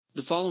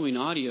The following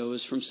audio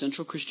is from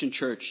Central Christian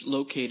Church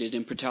located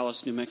in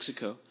Portales, New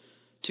Mexico.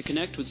 To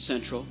connect with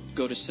Central,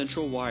 go to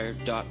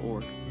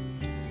centralwire.org.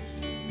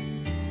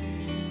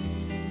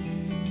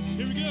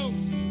 Here we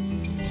go.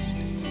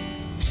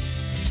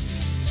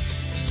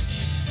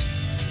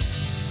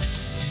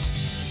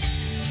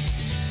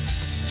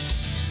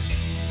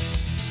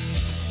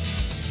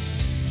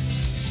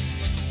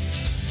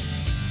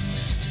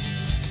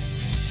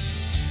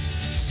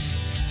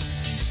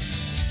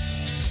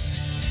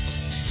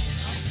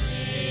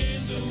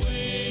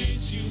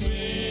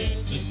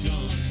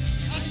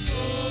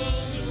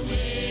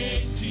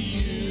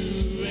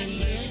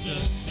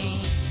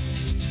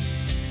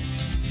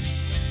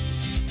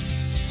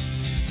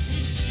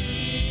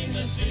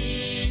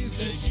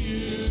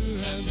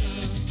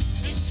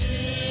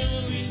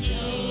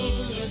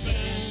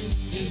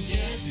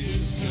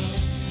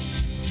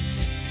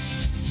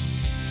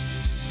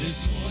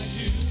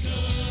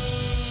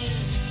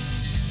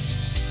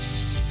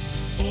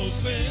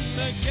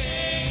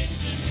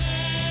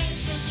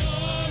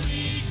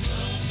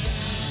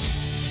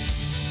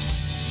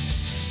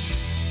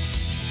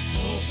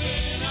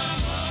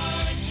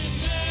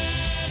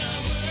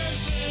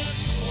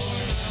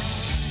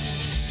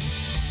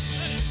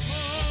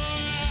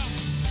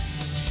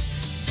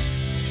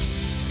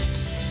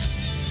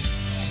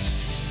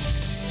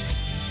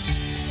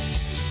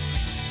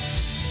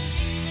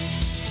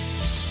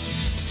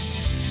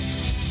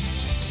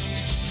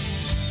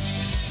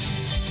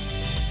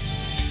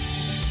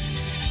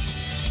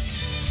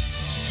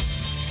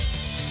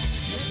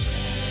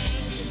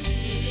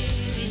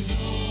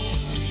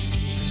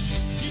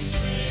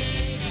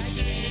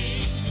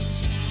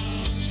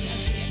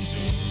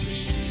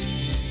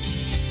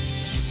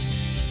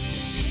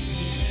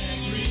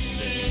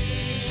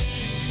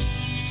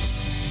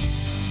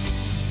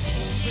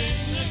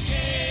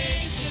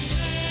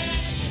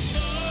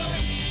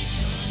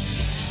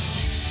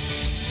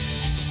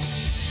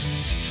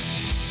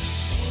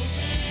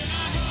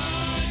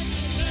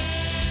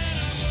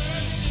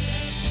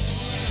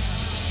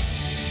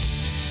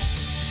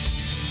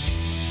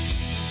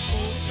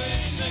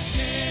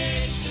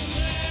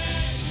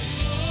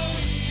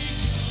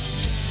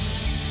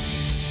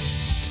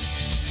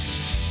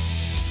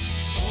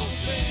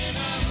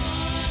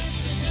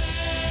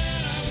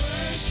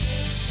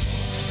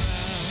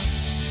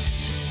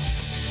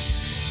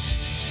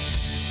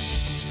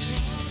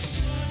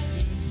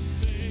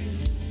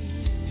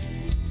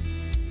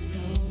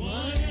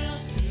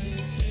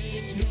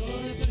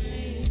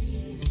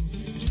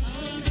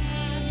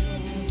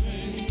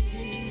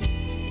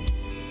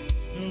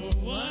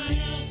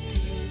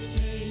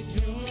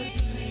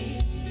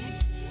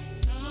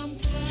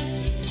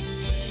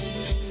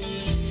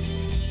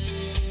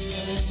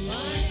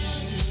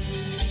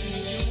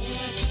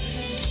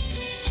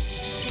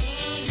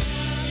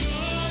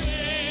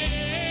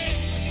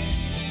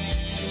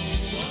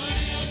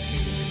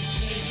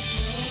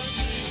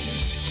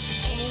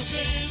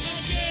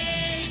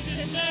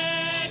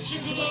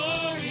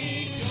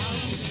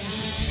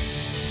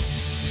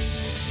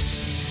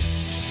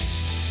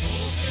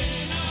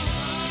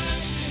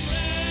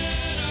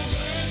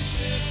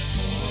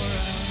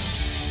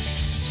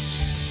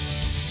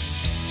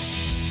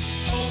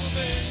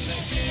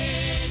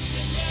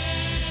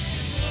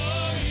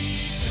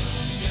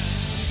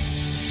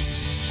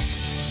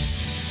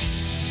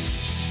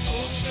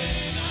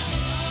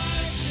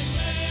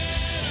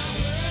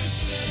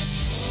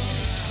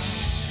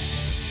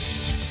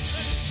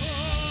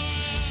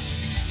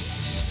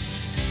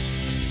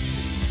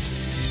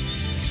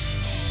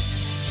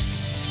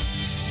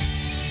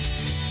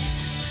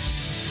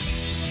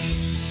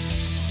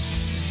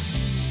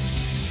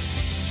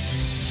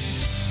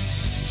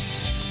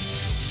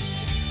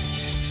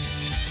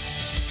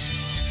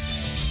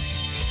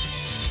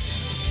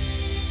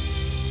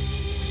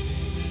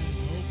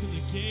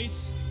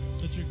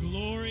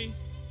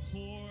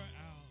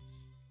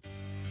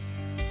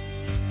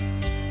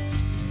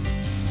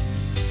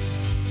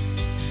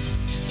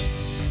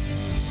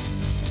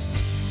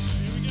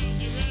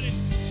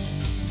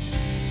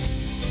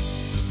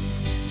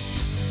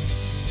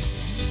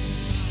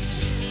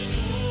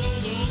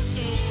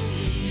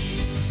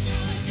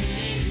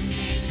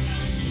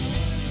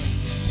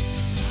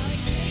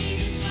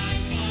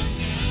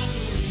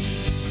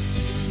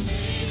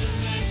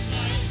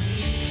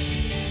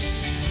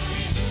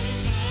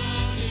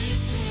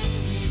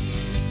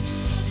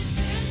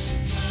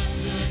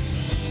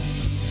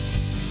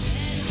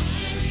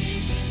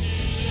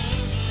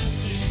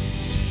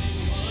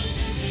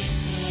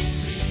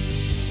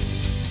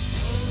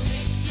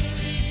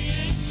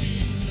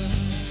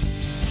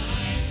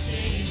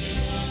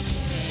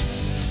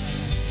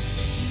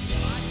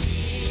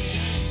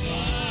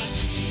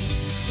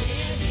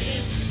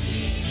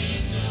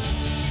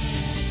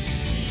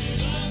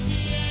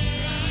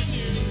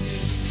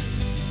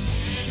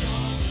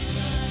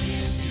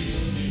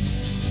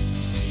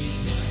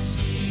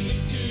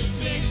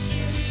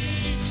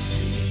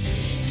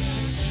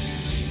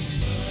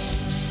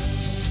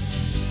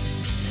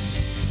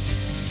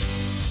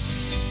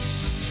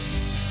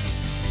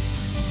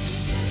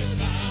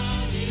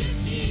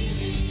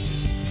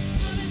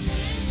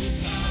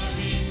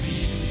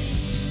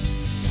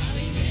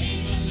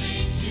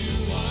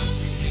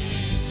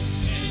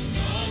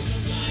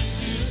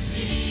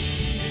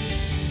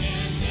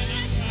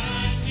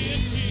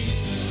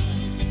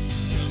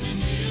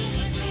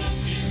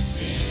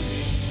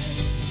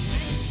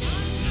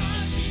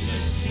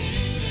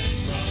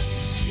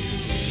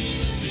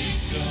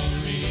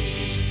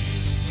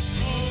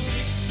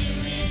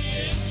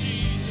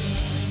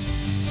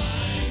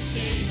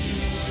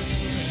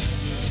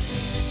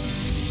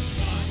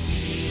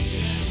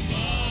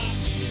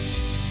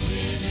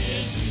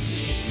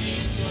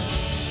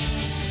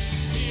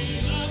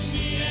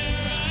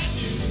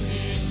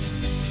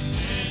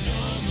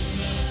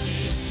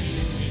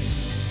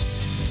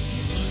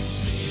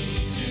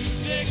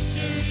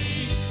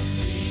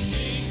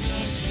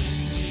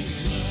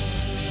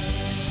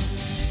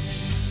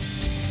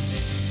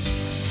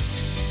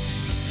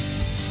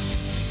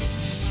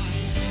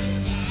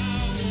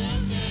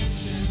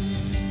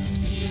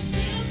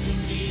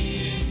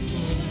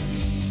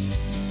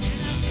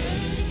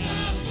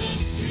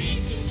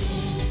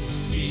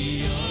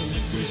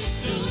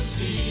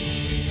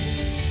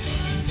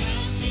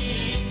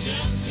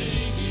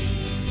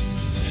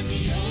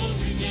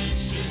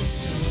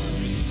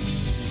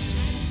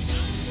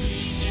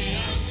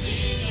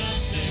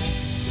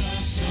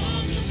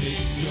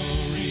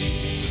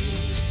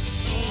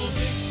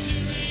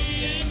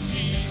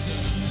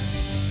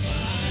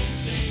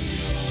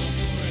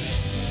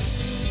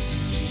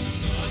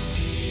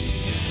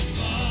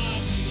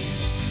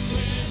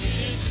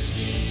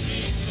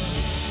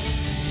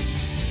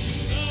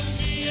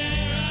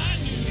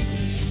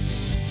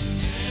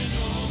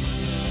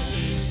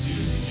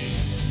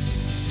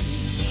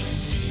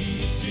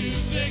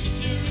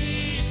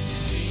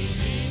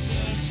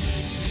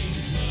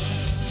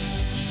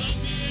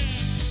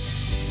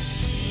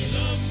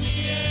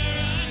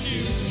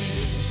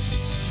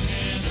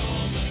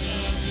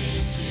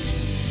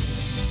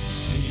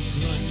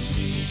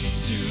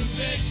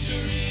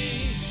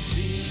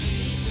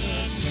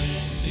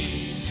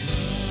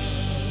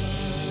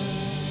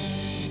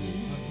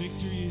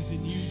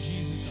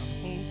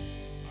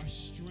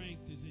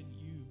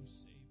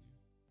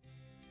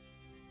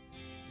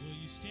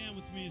 stand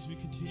with me as we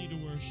continue to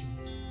worship.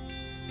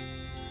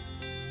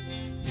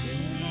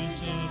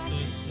 Rulers of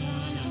the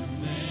Son of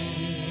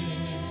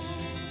Man,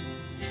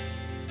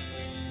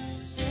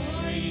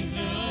 stories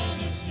of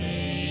the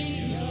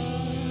Savior,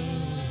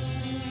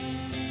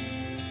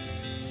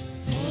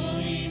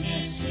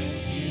 holiness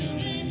with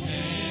human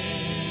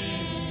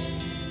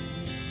hand,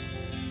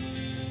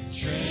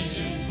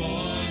 treasure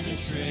for the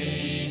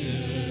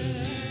traitor.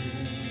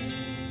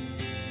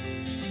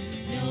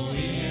 No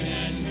ear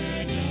has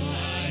heard, no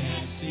eye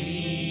has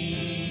seen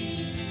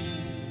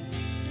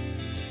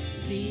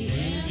the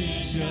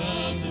image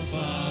of the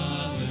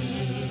Father,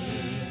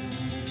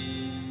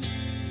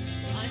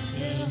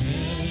 until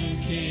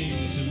heaven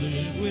came to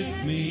live with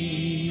me,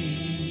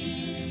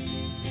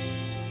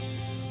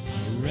 a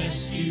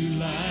rescue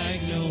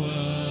like no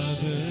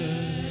other.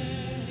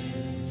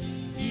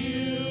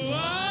 You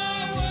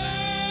are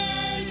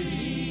worthy.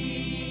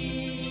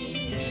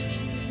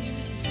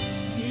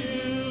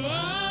 You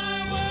are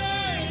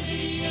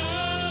worthy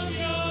of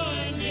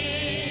your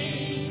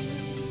name.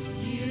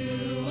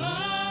 You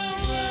are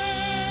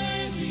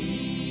worthy.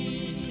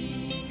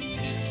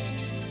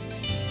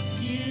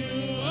 You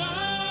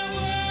are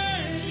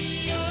worthy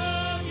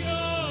of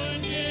your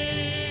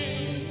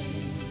name,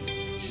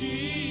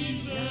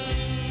 Jesus.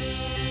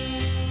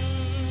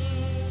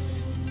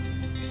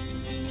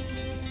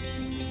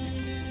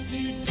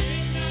 You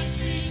did not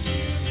speak,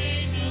 you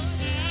made no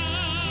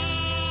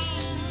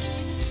sound.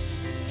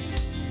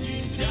 You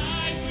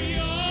died for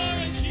your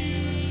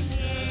accusers,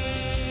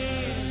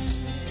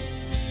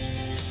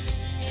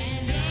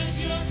 and as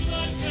your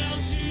blood fell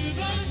to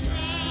the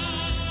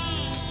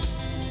ground,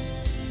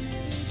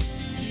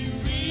 you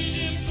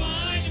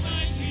redefined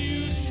my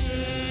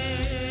future.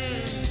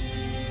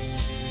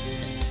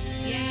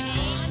 Yeah,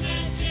 on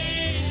that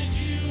day I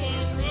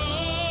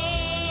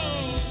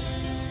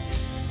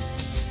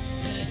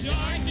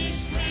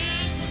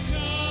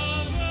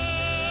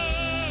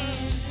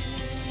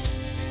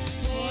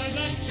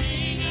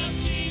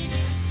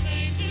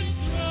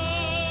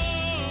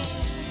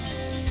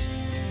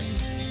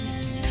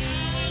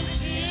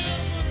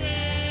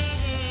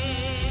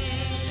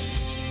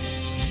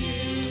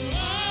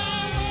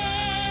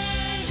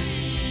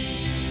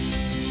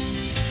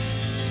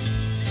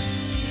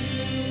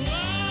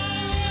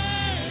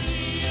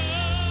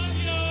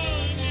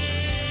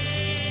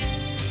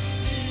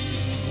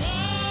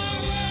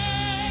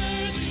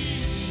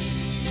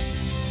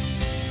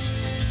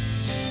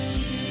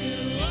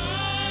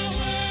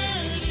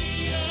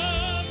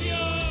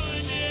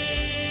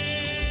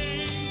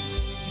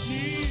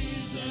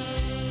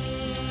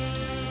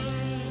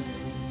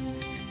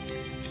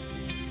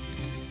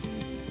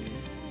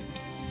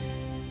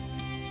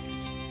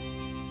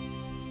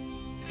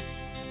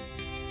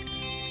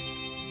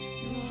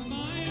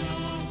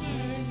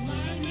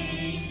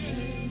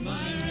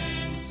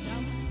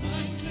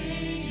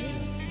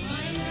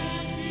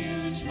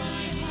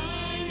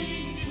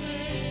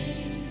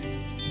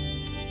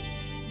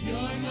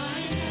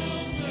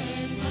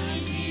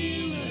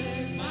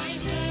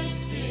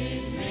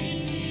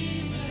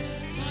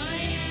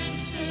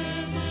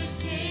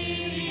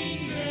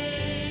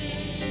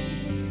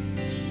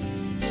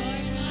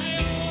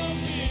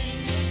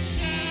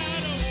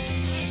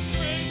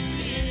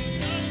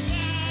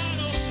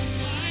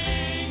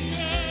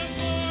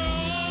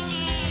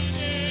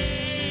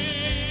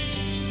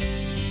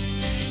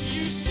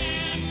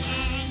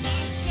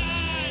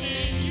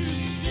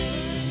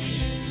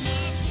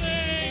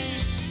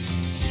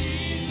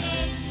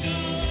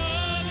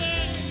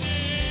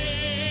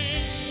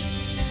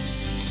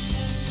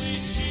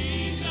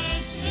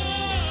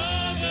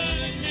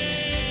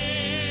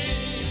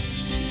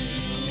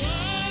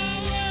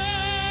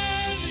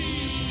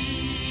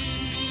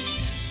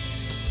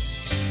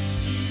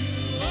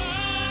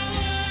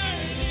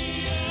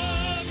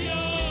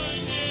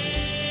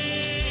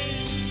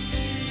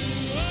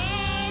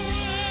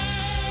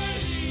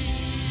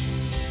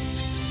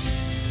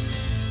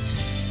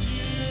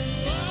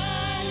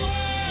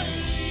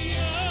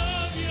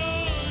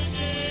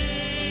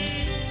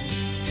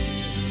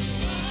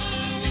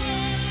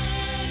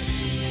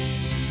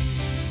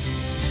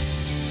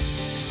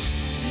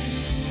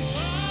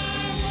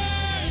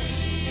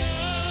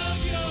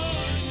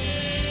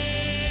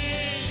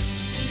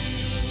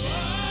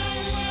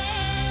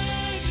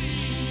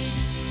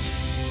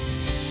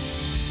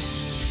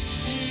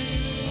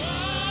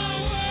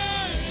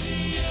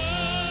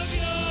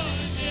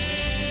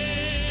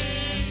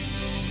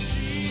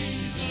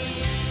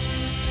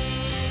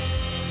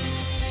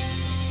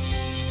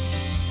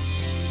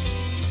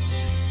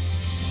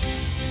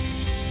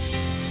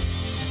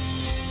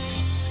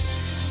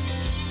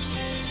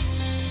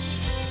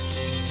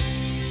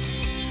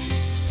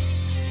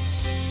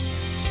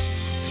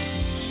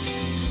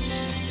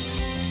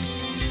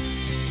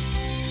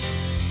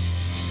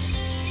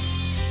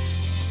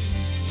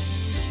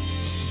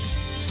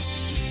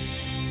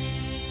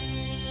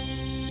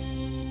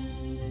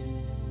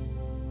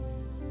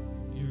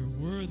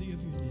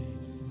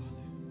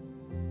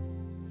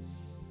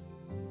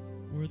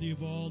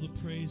worthy of all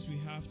the praise we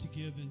have to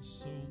give and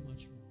so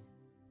much more.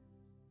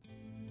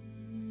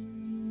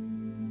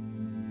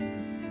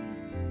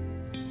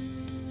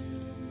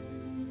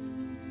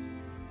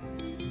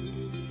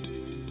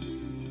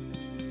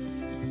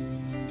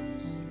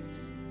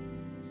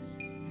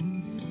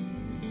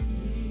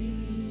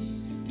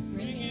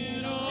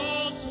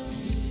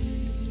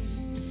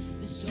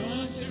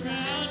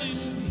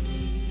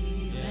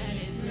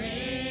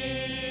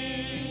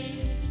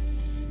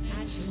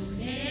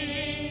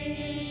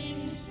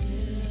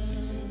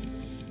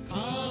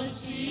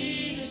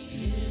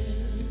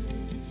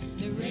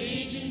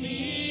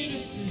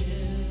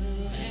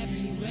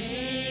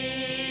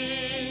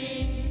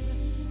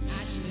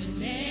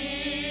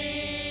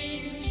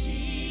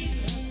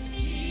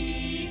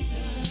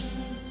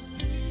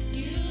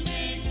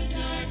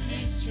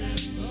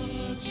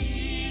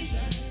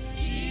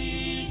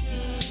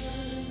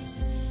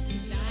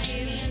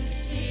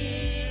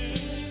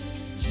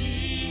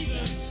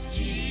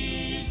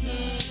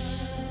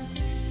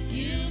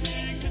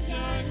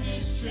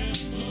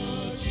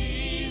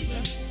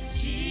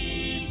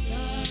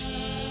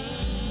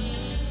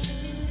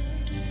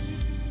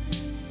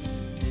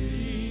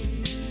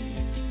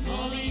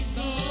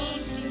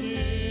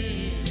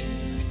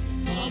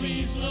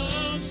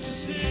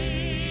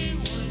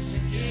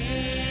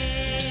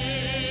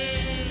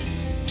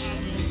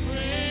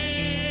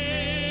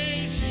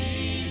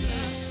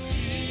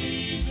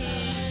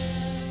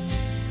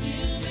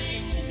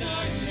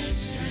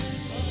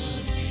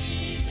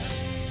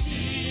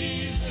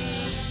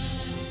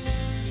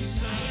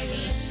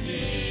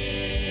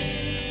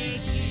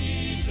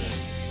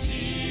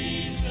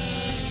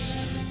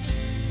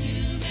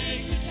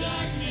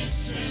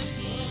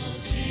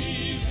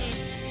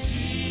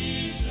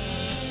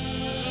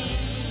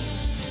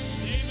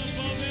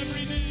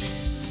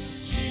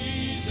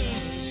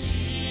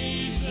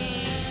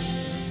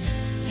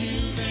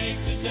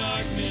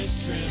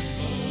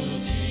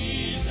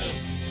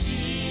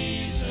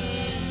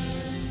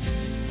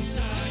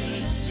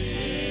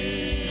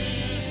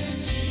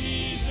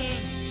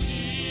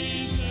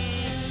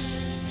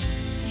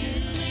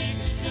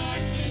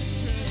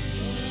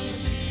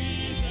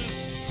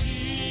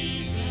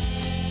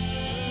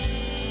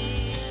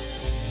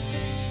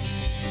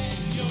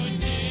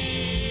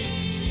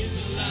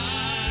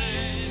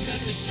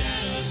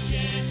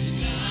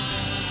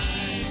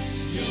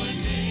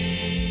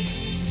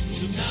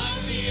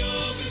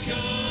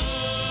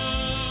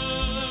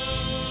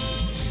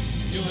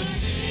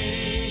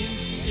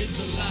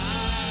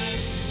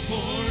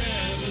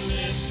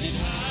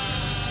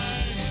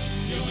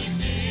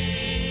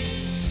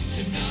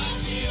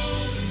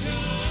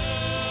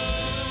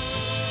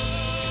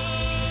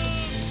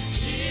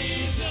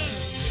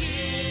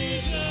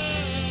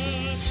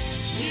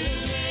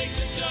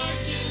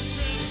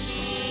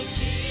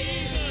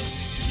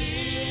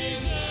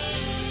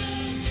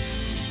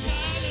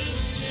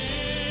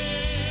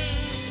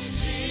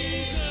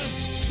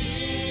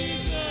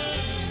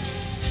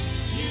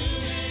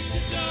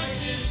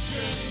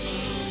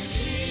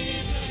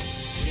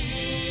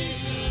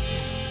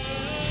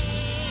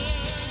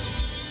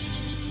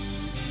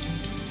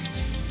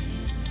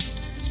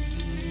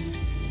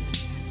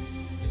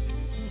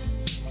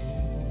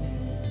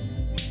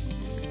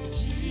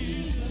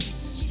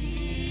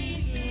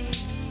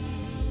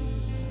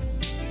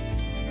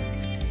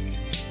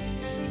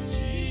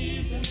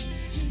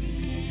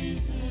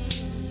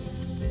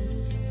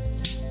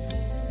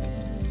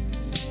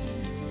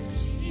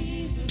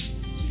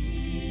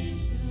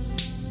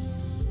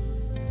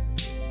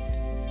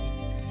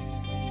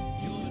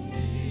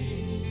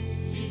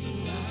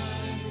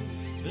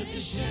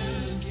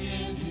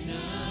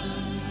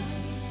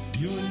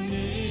 Your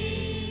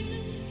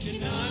name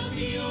cannot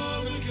be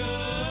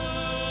overcome.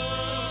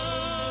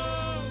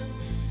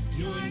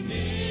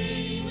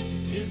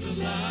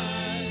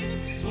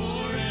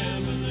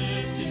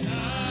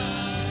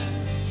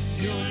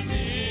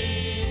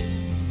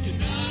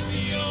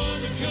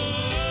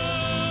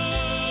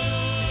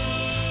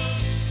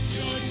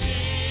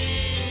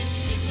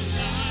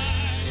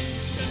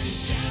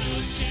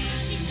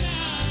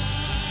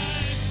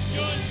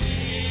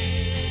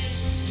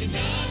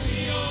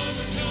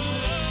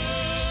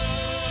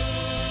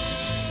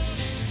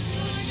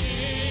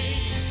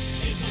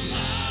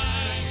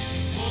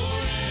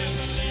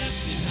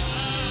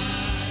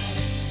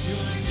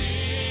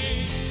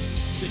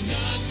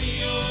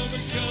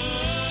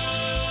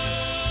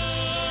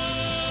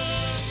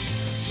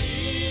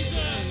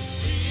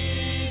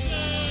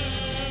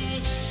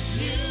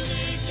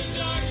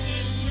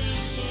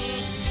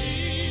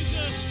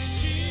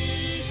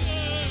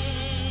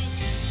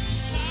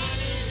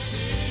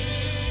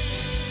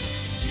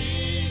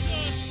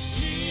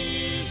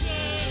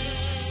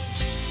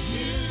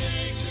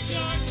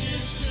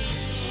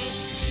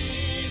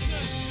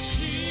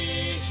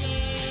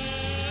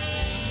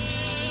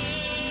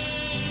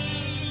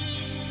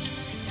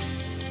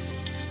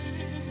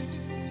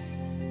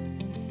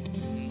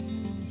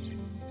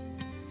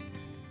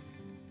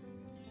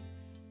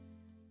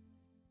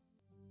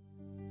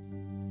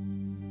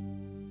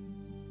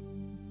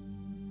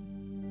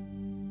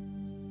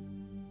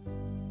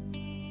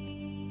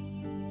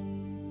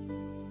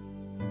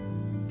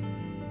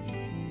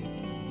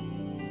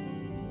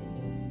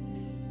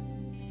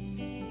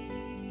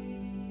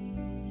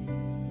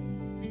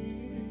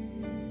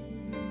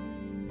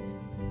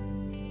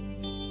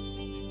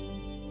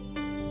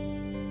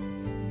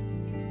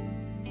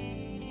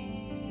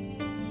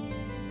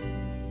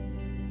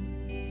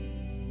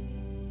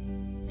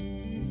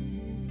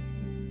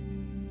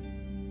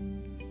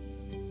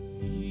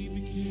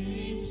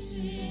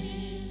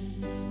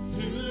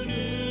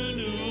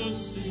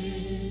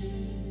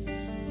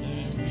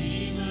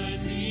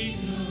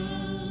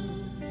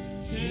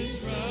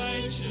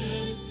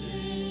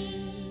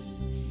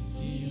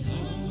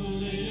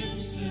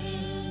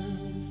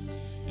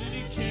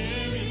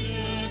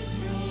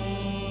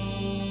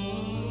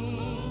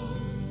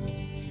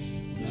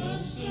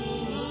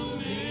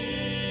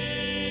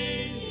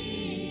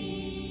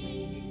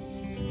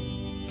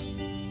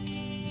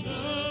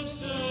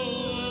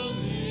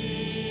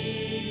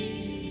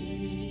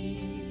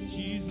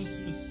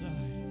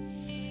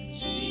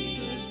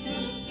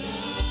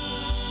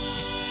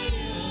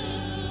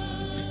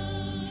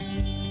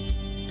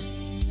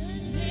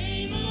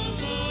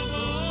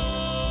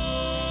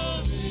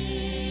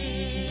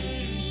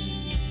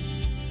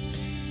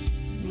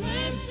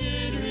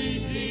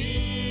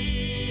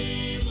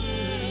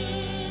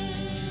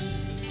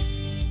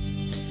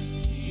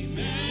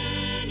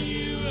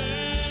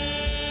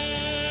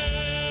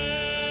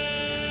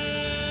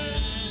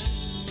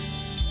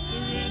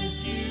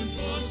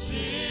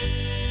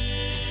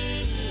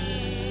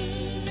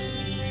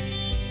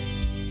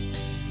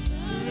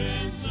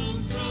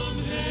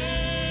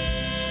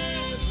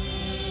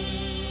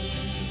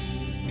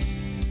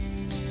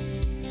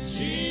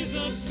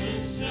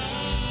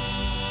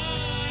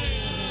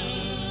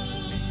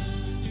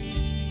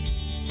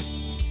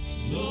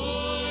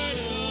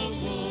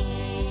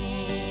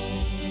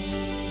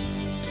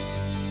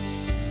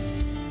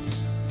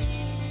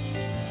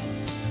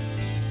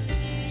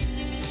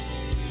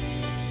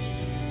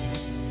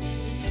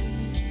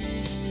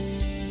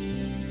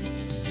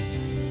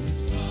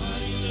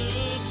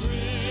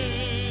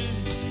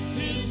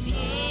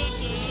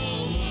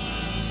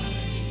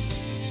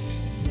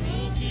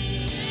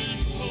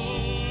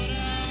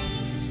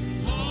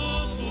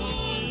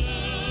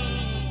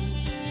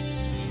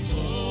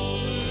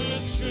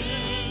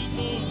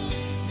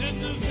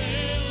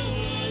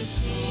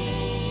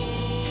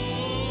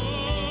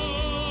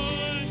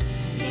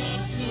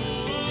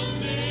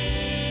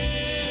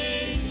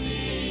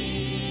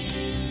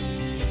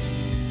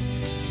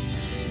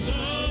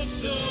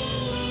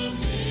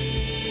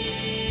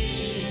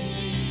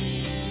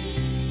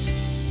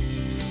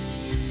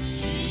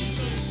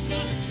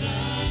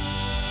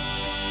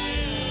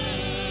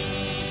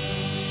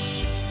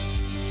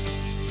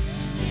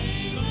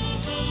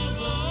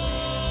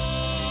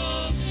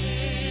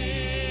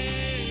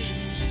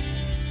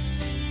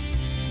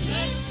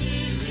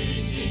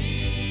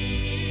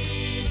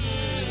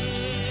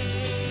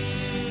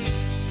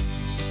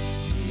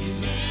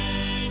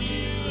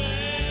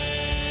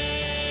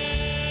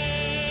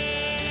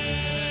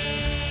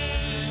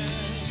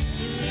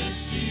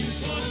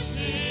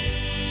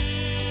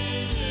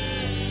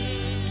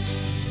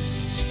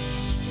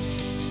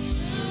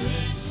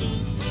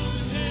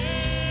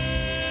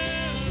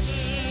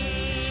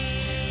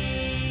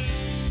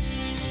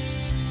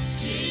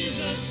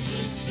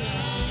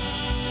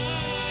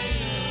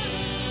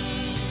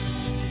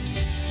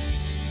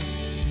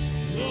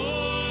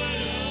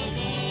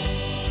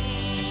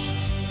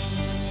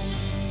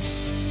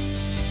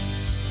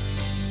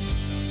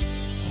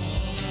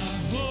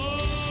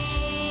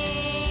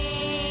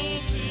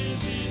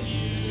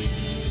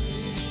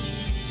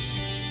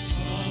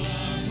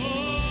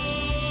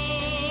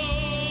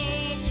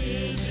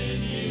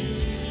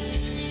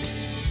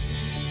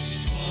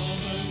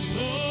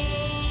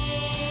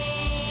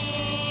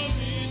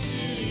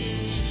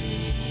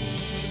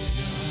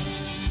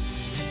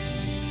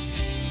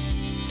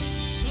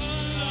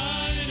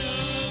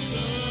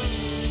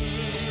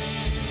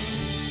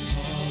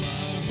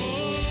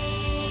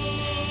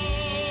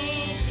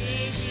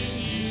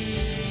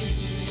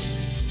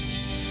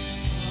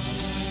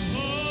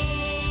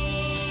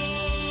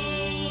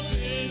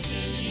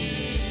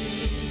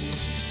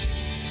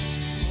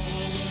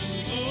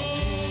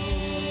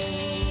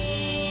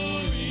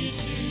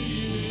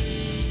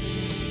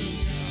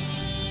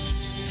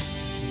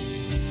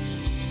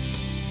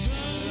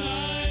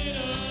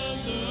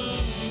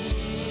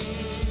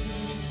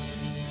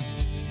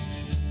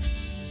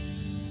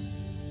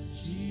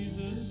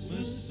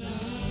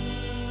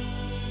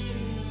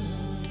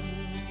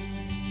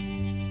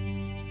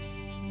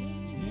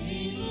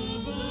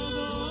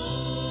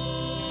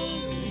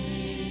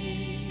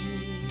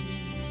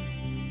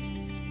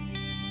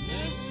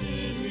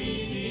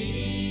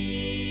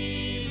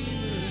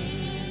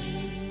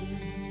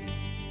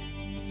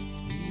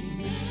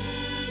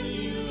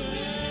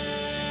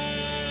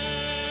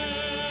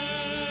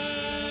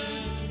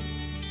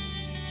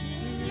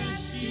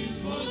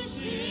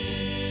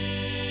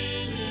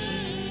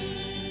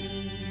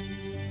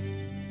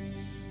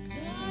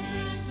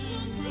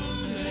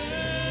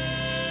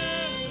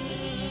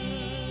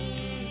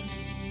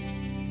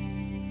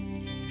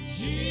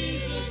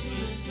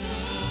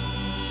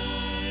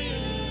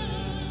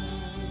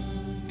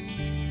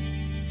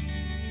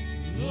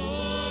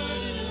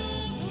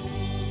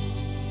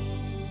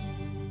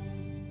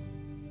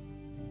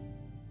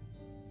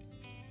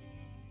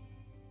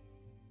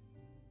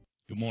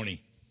 morning.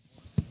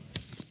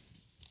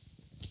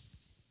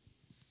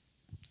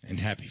 And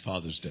happy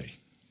Father's Day.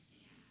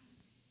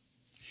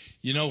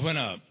 You know,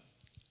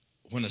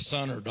 when a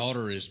son or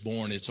daughter is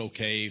born, it's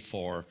okay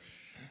for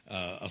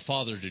a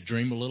father to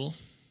dream a little,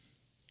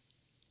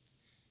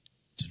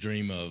 to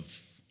dream of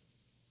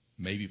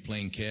maybe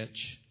playing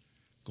catch,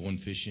 going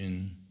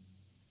fishing,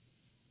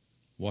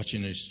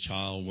 watching his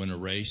child win a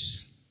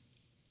race,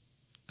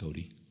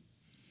 Cody,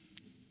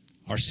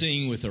 or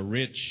sing with a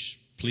rich,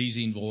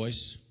 pleasing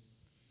voice,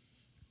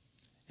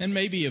 and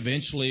maybe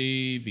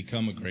eventually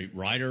become a great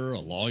writer, a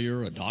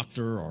lawyer, a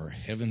doctor, or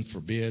heaven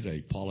forbid,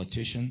 a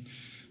politician.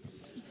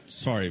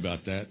 Sorry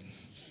about that.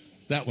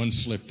 That one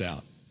slipped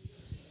out.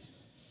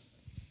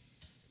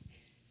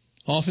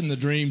 Often the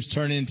dreams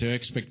turn into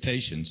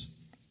expectations,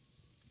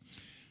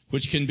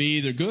 which can be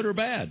either good or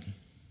bad.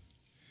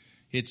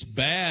 It's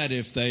bad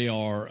if they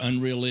are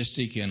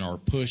unrealistic and are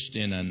pushed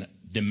in a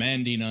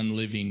demanding,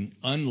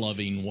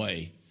 unloving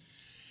way.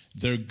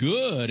 They're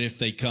good if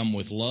they come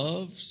with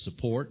love,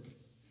 support,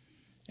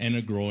 and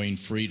a growing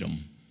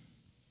freedom.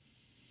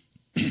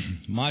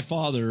 My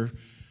father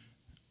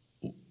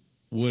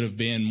would have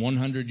been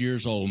 100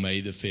 years old May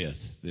the 5th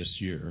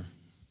this year,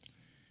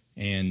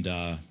 and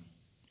I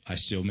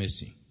still miss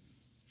him.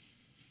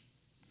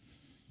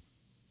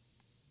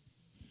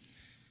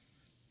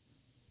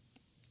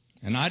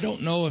 And I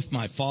don't know if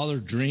my father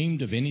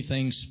dreamed of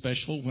anything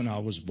special when I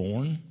was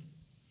born,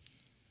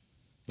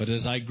 but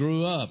as I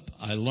grew up,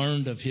 I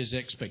learned of his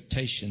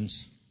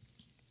expectations.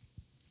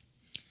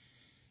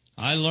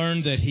 I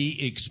learned that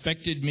he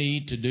expected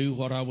me to do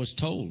what I was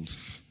told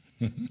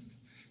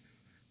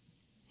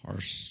or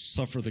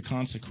suffer the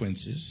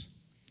consequences.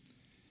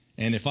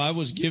 And if I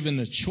was given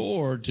a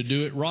chore, to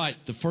do it right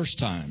the first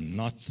time,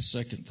 not the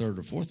second, third,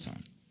 or fourth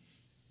time.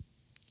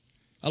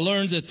 I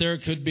learned that there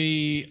could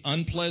be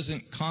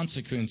unpleasant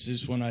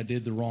consequences when I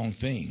did the wrong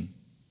thing,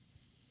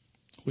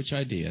 which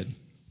I did.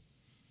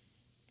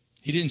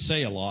 He didn't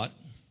say a lot.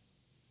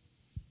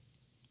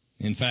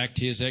 In fact,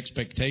 his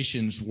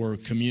expectations were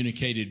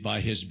communicated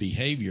by his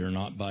behavior,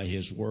 not by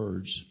his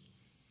words.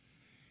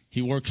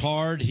 He worked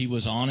hard. He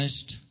was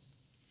honest.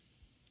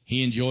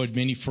 He enjoyed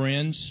many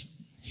friends.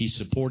 He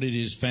supported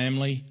his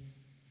family.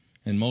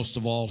 And most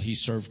of all, he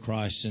served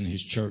Christ and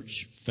his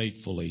church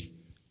faithfully.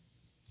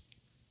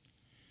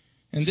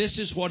 And this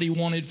is what he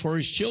wanted for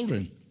his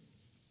children.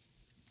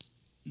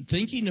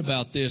 Thinking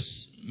about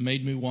this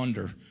made me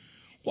wonder,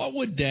 what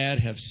would Dad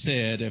have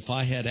said if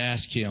I had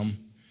asked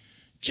him,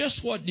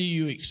 just what do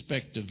you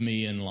expect of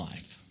me in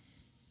life?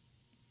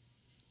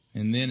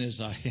 And then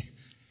as I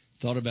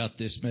thought about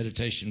this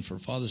meditation for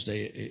Father's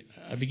Day,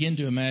 I began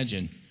to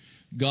imagine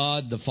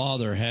God the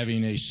Father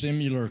having a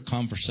similar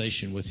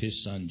conversation with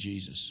his son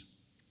Jesus.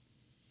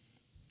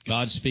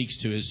 God speaks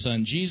to his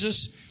son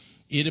Jesus.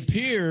 It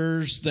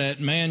appears that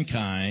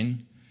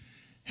mankind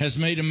has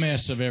made a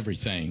mess of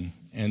everything,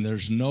 and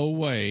there's no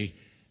way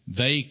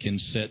they can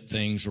set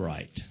things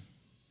right.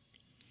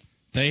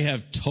 They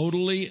have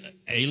totally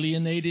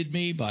alienated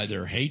me by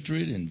their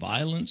hatred and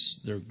violence,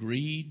 their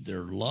greed,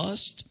 their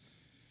lust,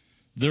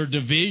 their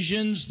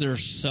divisions, their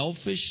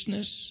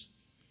selfishness.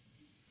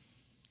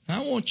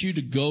 I want you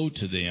to go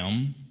to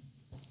them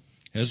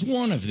as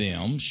one of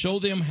them, show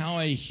them how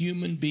a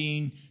human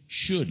being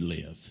should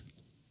live.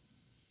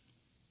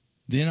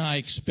 Then I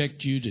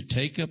expect you to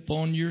take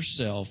upon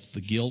yourself the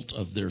guilt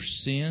of their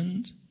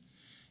sins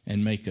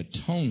and make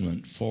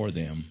atonement for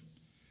them.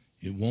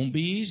 It won't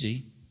be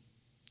easy.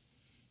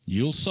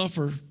 You'll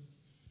suffer,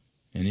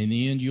 and in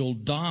the end you'll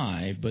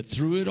die. But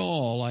through it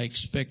all, I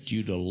expect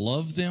you to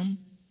love them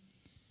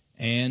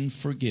and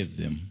forgive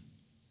them.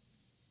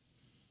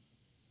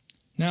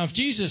 Now, if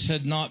Jesus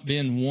had not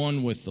been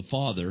one with the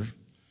Father,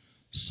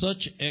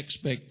 such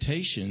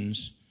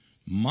expectations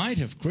might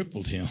have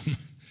crippled him.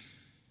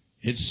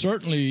 It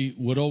certainly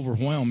would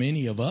overwhelm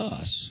any of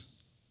us.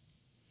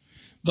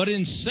 But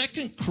in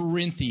 2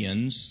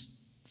 Corinthians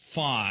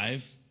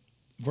 5,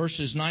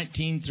 verses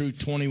 19 through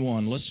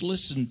 21, let's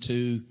listen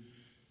to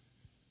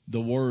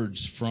the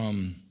words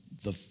from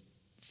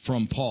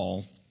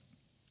Paul.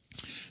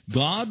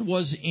 God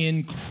was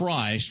in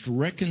Christ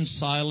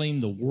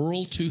reconciling the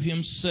world to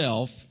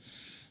himself,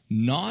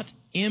 not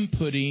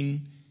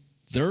imputing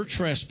their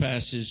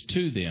trespasses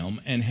to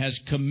them, and has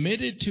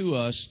committed to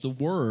us the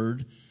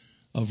word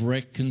of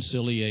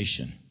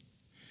reconciliation.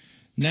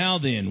 Now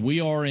then, we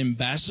are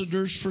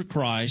ambassadors for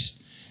Christ,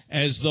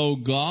 as though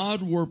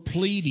God were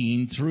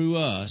pleading through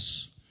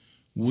us.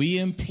 We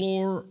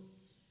implore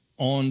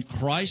on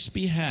Christ's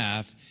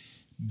behalf,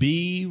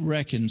 be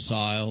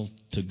reconciled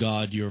to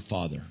God your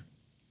Father.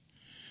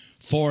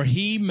 For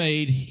he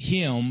made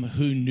him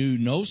who knew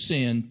no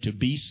sin to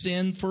be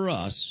sin for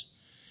us,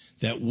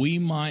 that we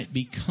might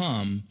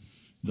become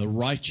the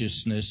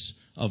righteousness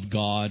of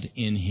God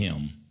in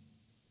him.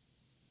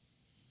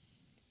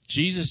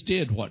 Jesus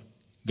did what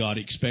God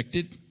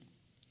expected.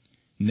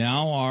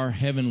 Now our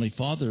Heavenly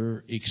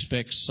Father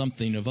expects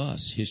something of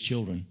us, his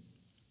children.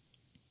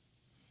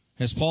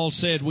 As Paul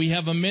said, we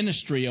have a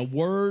ministry, a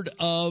word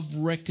of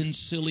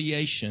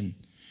reconciliation.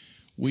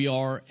 we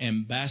are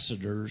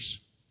ambassadors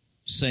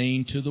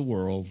saying to the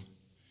world,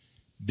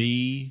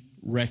 be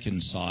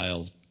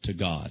reconciled to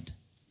God.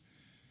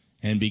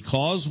 And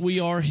because we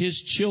are His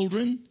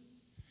children,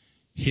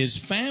 His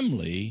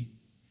family,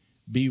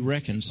 be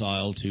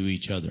reconciled to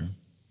each other.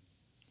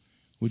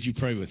 Would you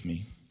pray with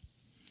me?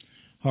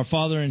 Our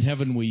Father in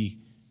heaven, we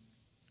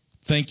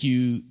thank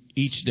you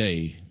each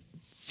day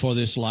for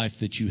this life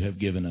that you have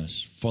given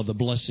us, for the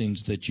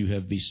blessings that you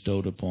have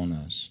bestowed upon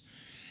us.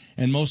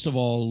 And most of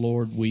all,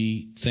 Lord,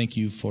 we thank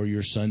you for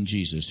your Son,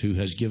 Jesus, who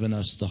has given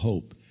us the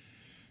hope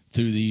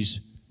through these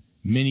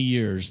many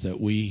years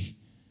that we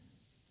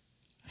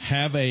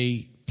have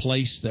a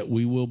place that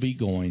we will be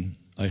going,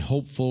 a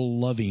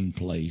hopeful, loving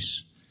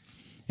place,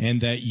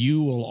 and that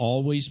you will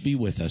always be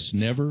with us,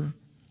 never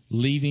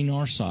leaving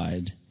our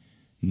side,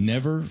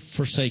 never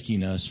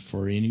forsaking us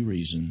for any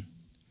reason.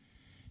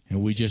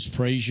 And we just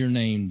praise your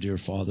name, dear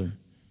Father.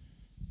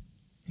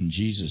 In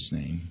Jesus'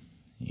 name,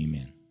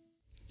 amen.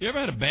 You ever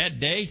had a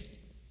bad day?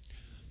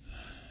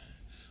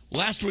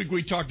 Last week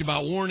we talked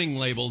about warning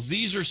labels.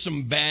 These are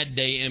some bad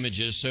day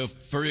images. So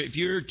if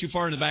you're too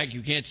far in the back,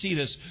 you can't see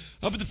this.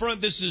 Up at the front,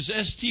 this is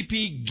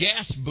STP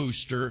gas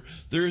booster.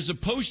 There is a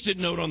Post-it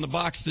note on the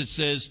box that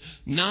says,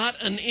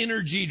 not an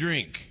energy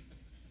drink.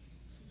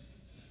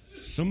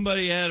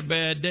 Somebody had a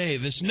bad day.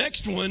 This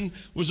next one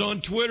was on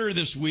Twitter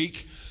this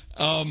week,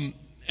 and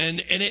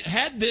it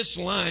had this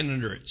line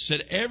under it. It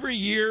said, every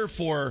year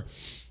for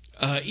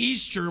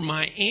Easter,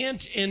 my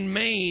aunt in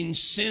Maine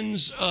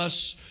sends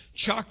us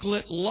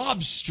chocolate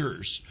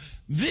lobsters.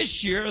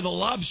 This year, the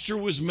lobster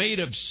was made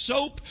of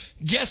soap.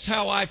 Guess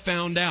how I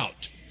found out?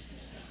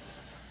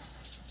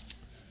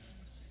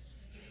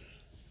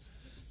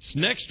 This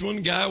next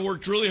one, guy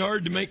worked really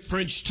hard to make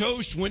French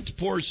toast, went to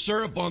pour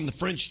syrup on the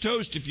French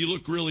toast. If you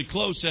look really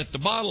close at the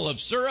bottle of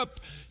syrup,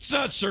 it's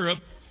not syrup,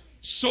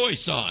 soy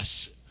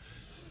sauce.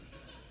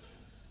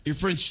 Your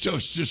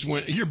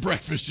your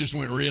breakfast just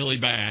went really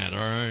bad, all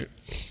right?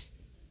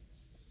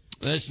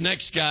 This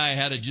next guy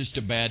had just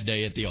a bad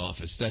day at the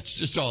office. That's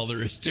just all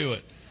there is to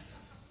it.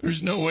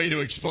 There's no way to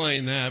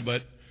explain that,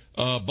 but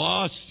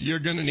boss, you're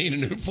going to need a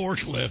new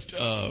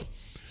forklift.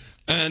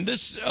 And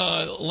this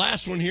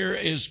last one here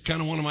is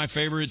kind of one of my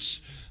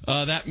favorites.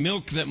 That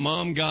milk that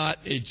Mom got,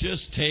 it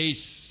just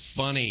tastes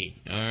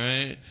funny, all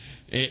right?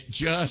 It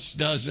just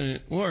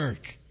doesn't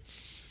work.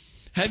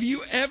 Have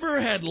you ever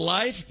had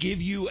life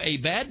give you a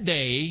bad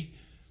day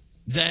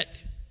that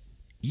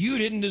you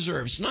didn't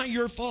deserve? It's not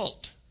your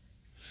fault.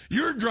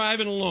 You're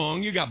driving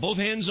along. You got both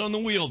hands on the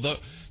wheel.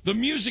 The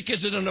music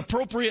is at an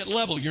appropriate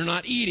level. You're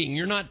not eating.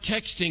 You're not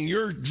texting.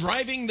 You're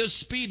driving the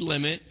speed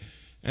limit,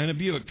 and a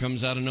Buick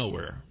comes out of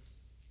nowhere.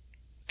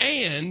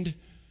 And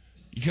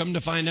you come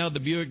to find out the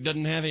Buick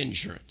doesn't have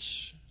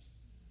insurance.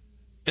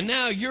 And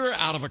now you're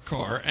out of a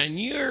car, and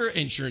your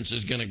insurance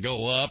is going to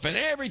go up, and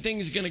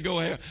everything's going to go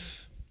ahead.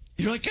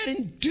 You're like, I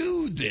didn't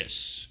do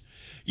this.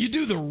 You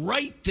do the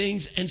right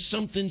things, and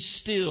something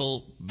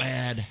still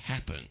bad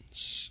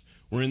happens.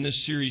 We're in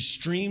this series,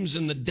 Streams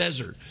in the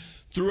Desert.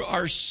 Through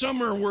our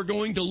summer, we're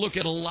going to look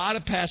at a lot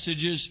of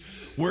passages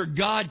where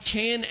God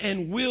can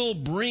and will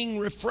bring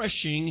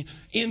refreshing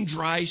in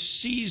dry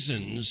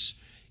seasons,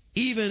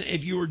 even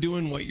if you are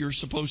doing what you're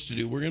supposed to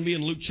do. We're going to be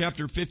in Luke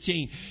chapter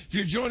 15. If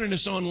you're joining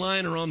us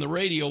online or on the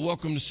radio,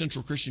 welcome to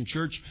Central Christian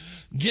Church.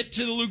 Get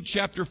to the Luke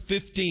chapter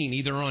 15,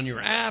 either on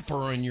your app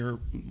or on your,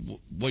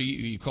 what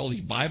you call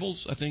these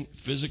Bibles, I think,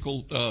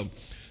 physical.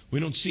 We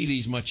don't see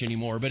these much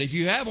anymore. But if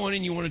you have one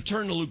and you want to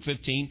turn to Luke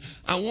 15,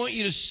 I want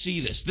you to see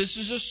this. This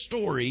is a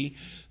story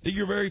that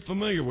you're very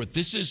familiar with.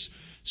 This is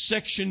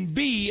section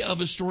B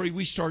of a story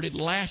we started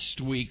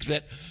last week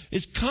that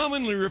is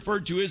commonly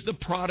referred to as the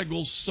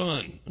prodigal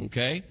son,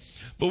 okay?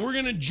 But we're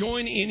going to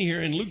join in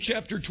here in Luke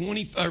chapter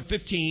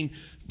 15,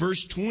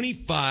 verse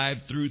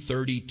 25 through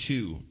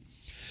 32.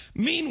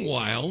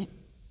 Meanwhile,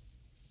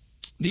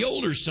 the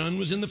older son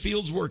was in the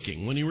fields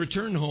working. When he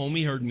returned home,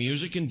 he heard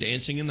music and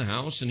dancing in the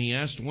house, and he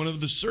asked one of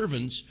the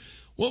servants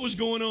what was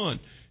going on.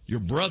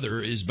 Your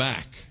brother is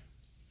back,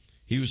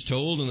 he was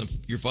told, and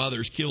your father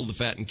has killed the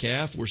fattened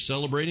calf. We're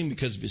celebrating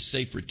because of his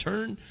safe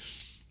return.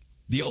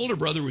 The older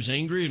brother was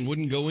angry and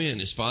wouldn't go in.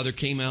 His father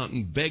came out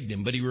and begged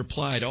him, but he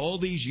replied, all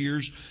these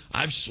years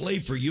I've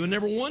slaved for you and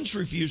never once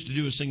refused to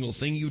do a single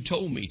thing you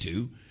told me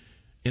to.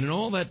 And in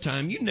all that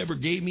time, you never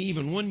gave me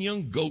even one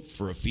young goat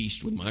for a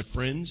feast with my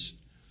friends.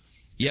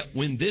 Yet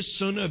when this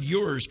son of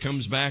yours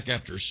comes back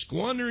after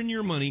squandering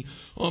your money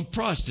on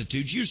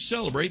prostitutes, you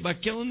celebrate by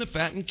killing the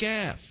fattened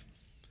calf.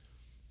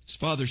 His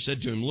father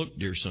said to him, look,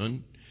 dear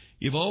son,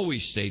 you've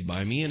always stayed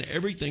by me, and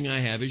everything I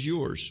have is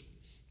yours.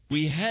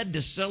 We had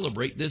to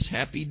celebrate this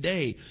happy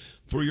day,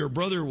 for your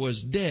brother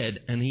was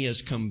dead, and he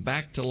has come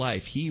back to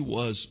life. He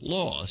was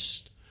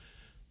lost,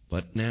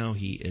 but now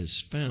he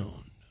is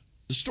found.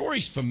 The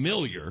story's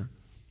familiar,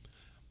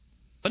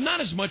 but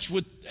not as much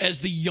as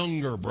the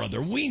younger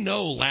brother. We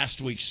know last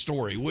week's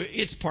story.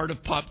 It's part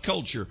of pop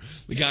culture.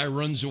 The guy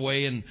runs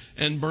away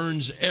and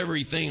burns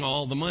everything,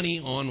 all the money,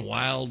 on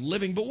wild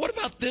living. But what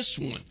about this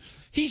one?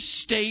 He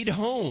stayed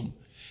home.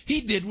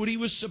 He did what he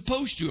was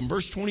supposed to. In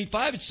verse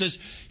 25, it says,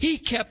 he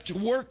kept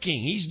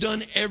working. He's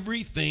done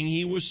everything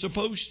he was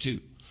supposed to.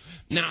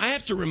 Now, I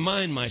have to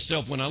remind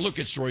myself when I look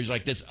at stories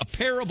like this, a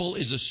parable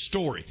is a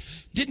story.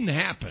 Didn't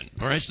happen,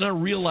 all right? It's not a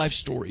real-life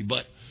story,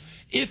 but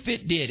if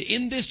it did,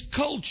 in this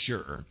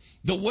culture,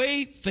 the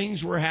way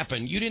things were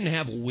happening, you didn't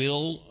have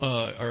will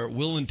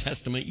and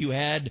testament. You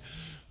had,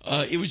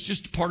 it was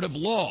just part of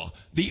law.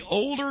 The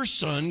older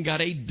son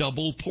got a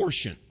double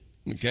portion,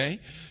 okay?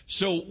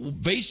 So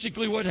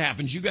basically what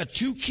happens, you got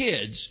 2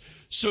 kids,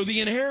 so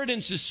the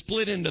inheritance is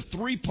split into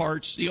 3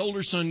 parts. The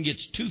older son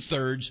gets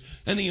 2/3,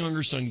 and the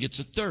younger son gets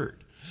 1/3.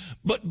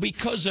 But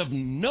because of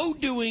no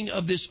doing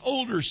of this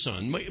older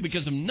son,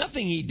 because of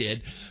nothing he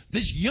did,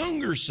 this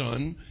younger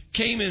son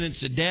came in and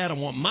said, Dad, I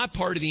want my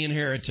part of the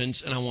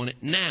inheritance, and I want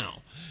it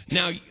now.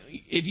 Now,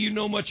 if you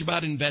know much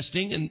about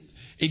investing, and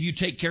if you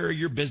take care of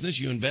your business,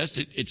 you invest,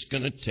 it's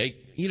going to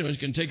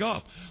take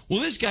off.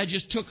 Well, this guy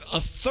just took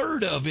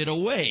 1/3 of it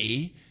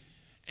away,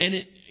 and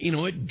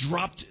it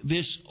dropped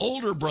this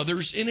older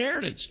brother's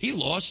inheritance. He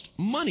lost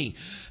money.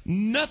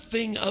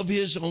 Nothing of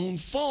his own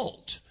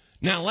fault.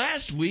 Now,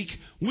 last week,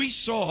 we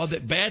saw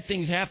that bad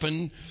things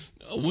happen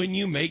when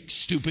you make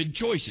stupid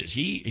choices.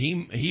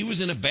 He was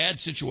in a bad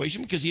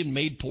situation because he had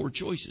made poor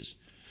choices.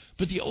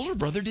 But the older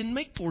brother didn't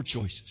make poor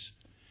choices.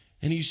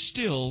 And he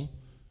still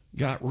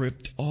got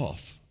ripped off.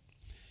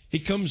 He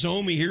comes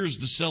home, he hears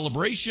the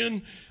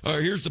celebration,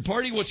 or here's the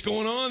party, what's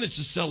going on? It's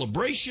a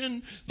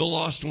celebration. The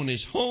lost one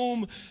is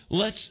home.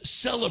 Let's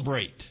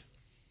celebrate.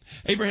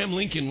 Abraham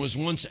Lincoln was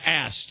once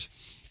asked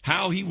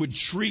how he would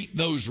treat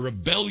those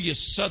rebellious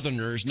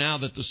Southerners now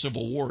that the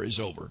Civil War is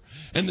over.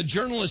 And the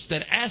journalist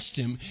that asked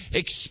him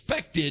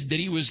expected that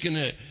he was going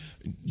to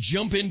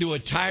jump into a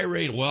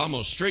tirade. Well, I'm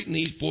going to straighten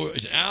these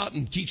boys out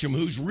and teach them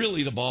who's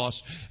really the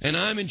boss, and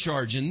I'm in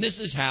charge. And this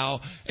is how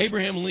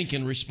Abraham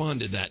Lincoln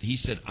responded to that. He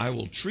said, I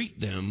will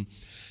treat them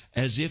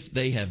as if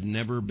they have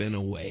never been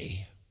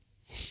away.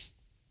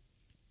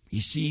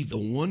 You see, the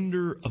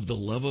wonder of the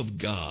love of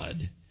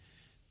God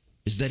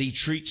is that he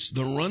treats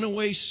the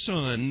runaway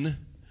son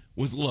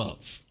with love.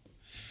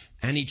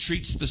 And he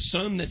treats the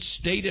son that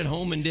stayed at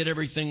home and did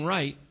everything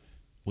right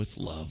with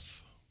love.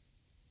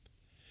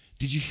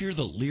 Did you hear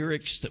the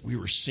lyrics that we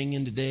were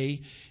singing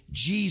today?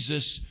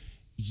 Jesus,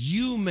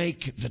 you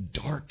make the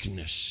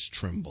darkness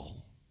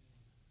tremble.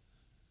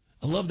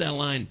 I love that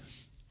line.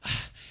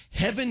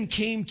 Heaven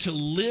came to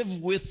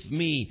live with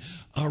me,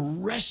 a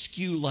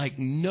rescue like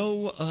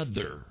no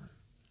other.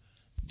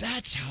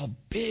 That's how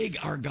big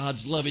our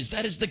God's love is.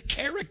 That is the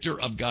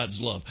character of God's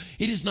love.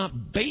 It is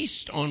not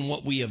based on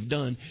what we have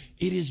done.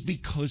 It is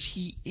because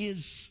he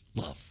is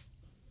love.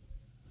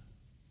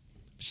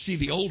 See,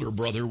 the older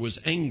brother was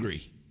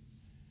angry.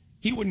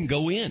 He wouldn't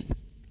go in.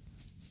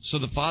 So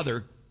the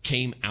father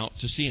came out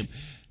to see him.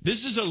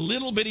 This is a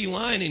little bitty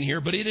line in here,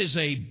 but it is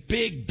a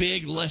big,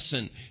 big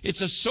lesson.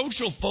 It's a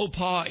social faux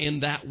pas in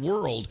that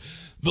world.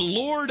 The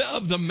Lord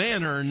of the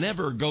manor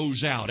never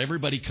goes out.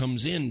 Everybody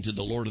comes in to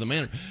the Lord of the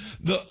manor.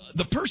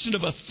 The person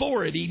of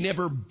authority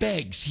never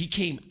begs. He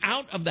came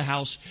out of the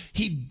house.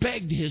 He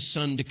begged his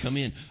son to come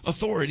in.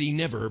 Authority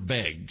never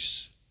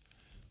begs.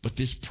 But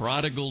this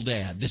prodigal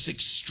dad, this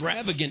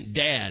extravagant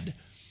dad,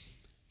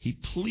 he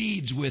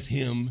pleads with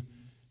him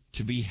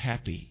to be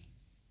happy.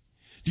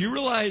 Do you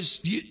realize,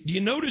 do you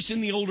notice in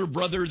the older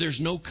brother there's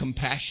no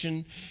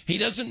compassion? He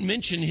doesn't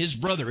mention his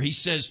brother. He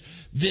says,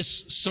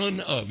 this son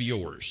of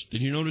yours.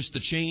 Did you notice the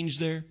change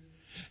there?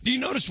 Do you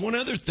notice one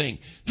other thing?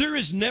 There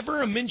is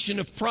never a mention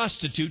of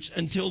prostitutes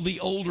until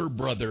the older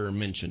brother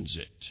mentions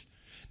it.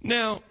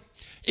 Now,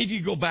 if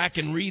you go back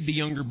and read the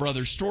younger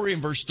brother's story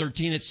in verse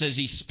 13, it says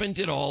he spent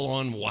it all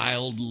on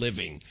wild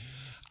living.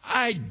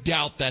 I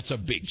doubt that's a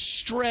big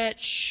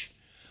stretch,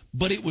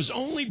 but it was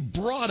only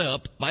brought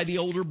up by the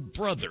older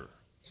brother.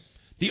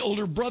 The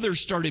older brother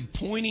started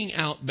pointing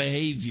out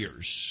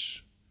behaviors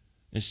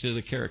instead of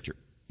the character.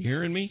 You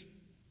hearing me?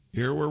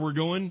 You hear where we're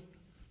going?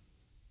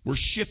 We're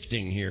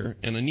shifting here,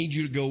 and I need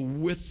you to go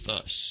with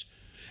us.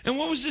 And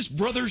what was this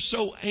brother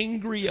so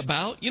angry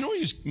about? You know what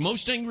he was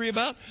most angry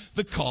about?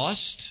 The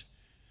cost.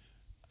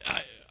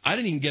 I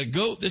didn't even get a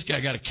goat. This guy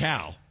got a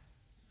cow.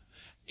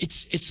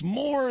 It's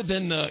more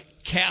than the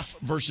calf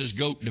versus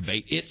goat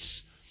debate.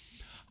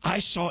 I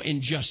saw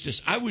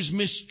injustice. I was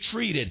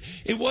mistreated.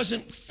 It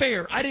wasn't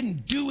fair. I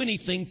didn't do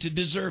anything to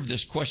deserve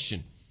this.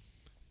 Question: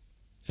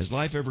 has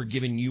life ever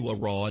given you a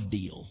raw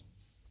deal?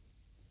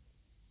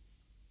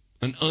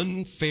 An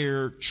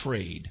unfair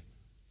trade.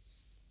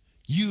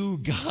 You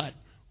got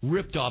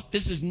ripped off.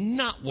 This is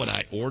not what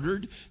I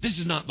ordered. This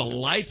is not the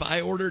life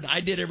I ordered.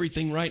 I did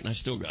everything right and I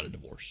still got a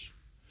divorce.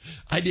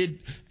 I did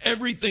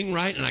everything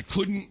right and I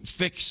couldn't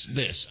fix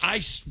this.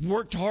 I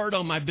worked hard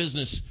on my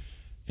business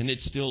and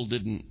it still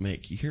didn't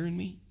make. You hearing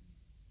me?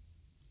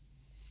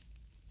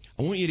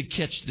 I want you to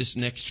catch this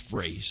next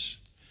phrase.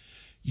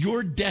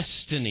 Your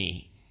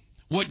destiny,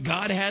 what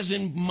God has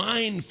in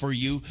mind for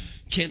you,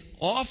 can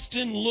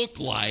often look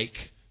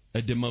like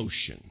a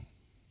demotion.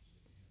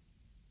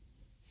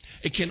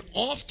 It can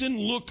often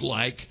look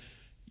like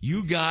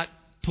you got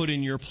put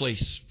in your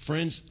place.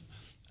 Friends,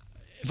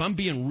 if I'm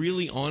being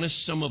really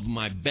honest, some of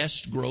my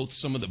best growth,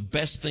 some of the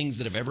best things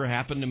that have ever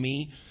happened to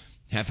me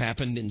have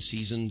happened in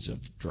seasons of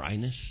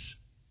dryness.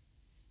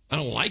 I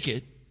don't like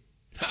it.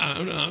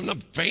 I'm not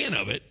a fan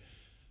of it.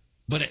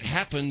 But it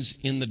happens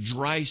in the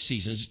dry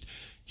seasons.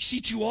 You see,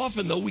 too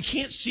often, though, we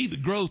can't see the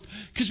growth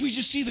because we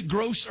just see the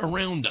growth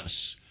around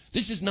us.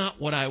 This is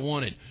not what I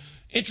wanted.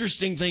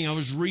 Interesting thing, I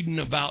was reading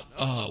about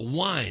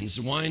wines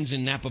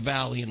in Napa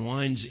Valley and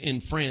wines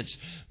in France.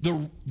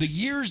 The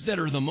years that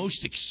are the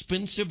most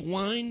expensive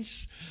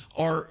wines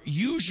are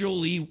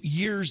usually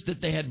years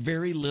that they had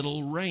very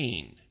little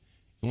rain.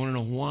 You want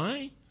to know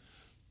why?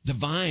 The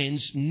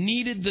vines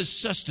needed the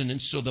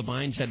sustenance, so the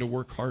vines had to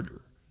work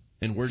harder.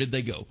 And where did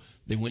they go?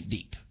 They went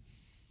deep.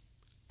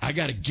 I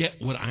got to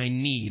get what I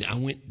need. I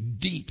went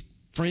deep.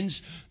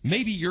 Friends,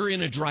 maybe you're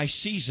in a dry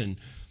season.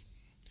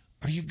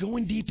 Are you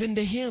going deep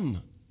into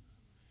Him?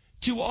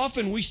 Too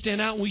often we stand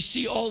out and we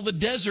see all the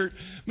desert.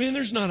 Man,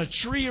 there's not a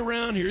tree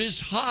around here. It's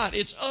hot.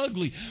 It's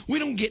ugly. We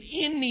don't get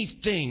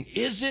anything.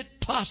 Is it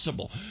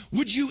possible?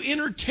 Would you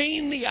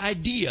entertain the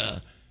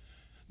idea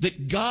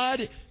that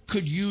God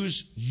could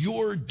use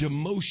your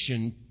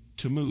demotion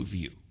to move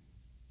you?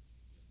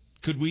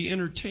 Could we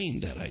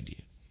entertain that idea?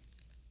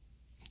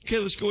 Okay,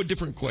 let's go a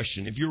different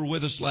question. If you were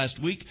with us last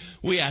week,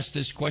 we asked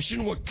this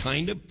question: what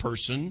kind of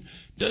person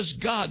does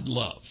God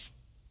love?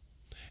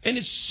 And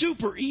it's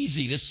super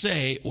easy to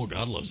say, well,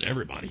 God loves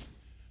everybody.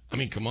 I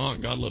mean, come on,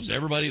 God loves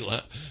everybody.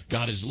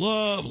 God is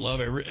love.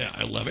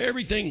 I love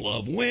everything.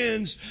 Love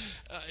wins.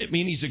 I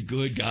mean, He's a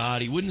good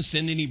God. He wouldn't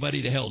send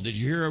anybody to hell. Did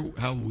you hear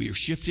how we are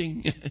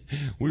shifting?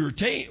 we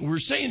were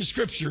saying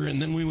Scripture,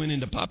 and then we went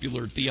into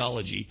popular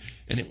theology,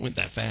 and it went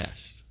that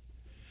fast.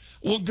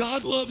 Well,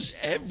 God loves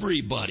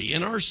everybody,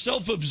 and our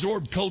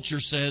self-absorbed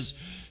culture says,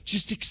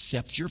 just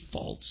accept your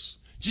faults.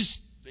 Just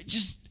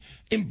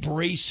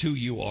embrace who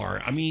you are.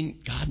 I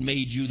mean, God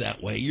made you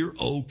that way. You're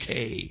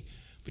okay.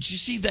 But you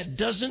see, that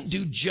doesn't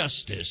do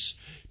justice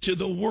to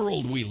the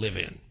world we live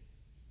in.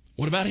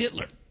 What about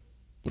Hitler?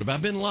 What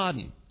about bin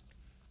Laden?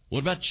 What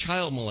about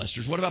child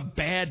molesters? What about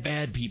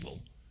bad people?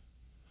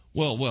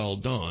 Well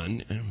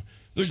done.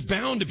 There's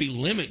bound to be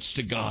limits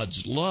to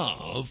God's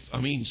love.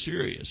 I mean,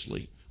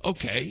 seriously.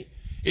 Okay,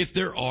 if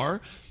there are,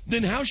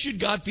 then how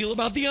should God feel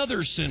about the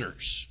other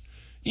sinners?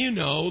 You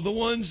know, the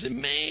ones that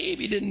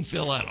maybe didn't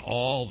fill out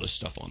all the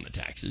stuff on the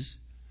taxes.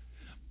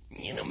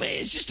 You know,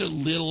 it's just a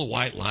little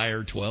white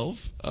liar 12.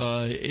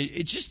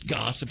 It's just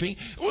gossiping.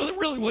 Well, it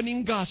really wasn't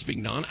even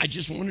gossiping, Don. I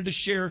just wanted to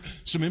share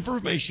some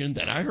information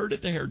that I heard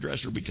at the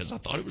hairdresser because I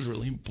thought it was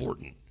really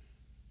important.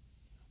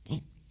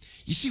 Well,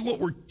 you see, what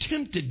we're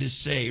tempted to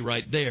say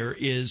right there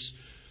is,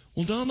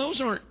 well, Don,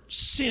 those aren't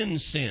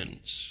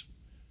sins.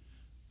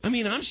 I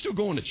mean, I'm still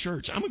going to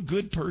church. I'm a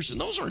good person.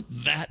 Those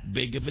aren't that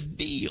big of a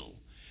deal.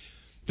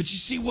 But you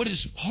see, what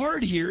is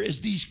hard here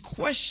is these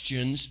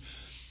questions,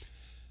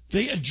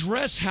 they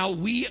address how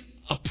we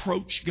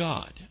approach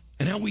God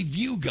and how we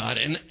view God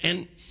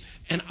and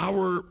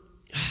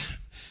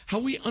how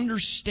we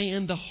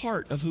understand the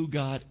heart of who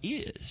God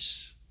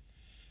is.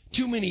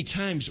 Too many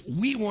times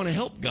we want to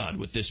help God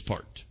with this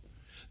part.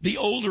 The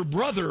older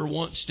brother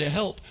wants to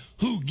help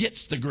who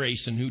gets the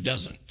grace and who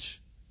doesn't.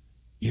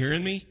 You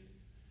hearing me?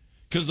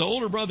 Because the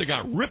older brother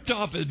got ripped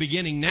off at the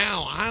beginning.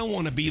 Now I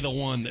want to be the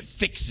one that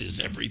fixes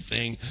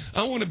everything.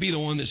 I want to be the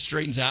one that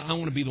straightens out. I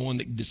want to be the one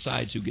that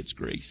decides who gets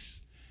grace.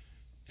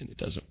 And it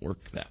doesn't work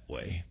that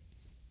way.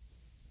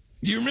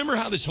 Do you remember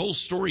how this whole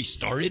story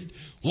started?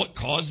 What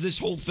caused this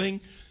whole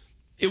thing?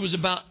 It was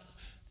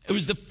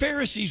the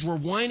Pharisees were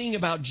whining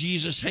about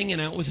Jesus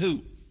hanging out with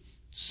who?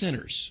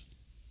 Sinners.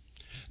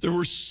 There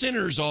were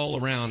sinners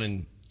all around,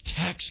 and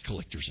tax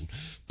collectors and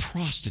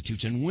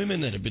prostitutes and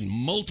women that have been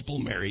multiple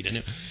married,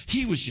 and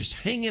he was just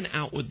hanging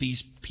out with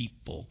these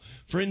people.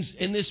 Friends,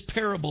 in this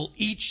parable,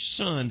 each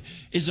son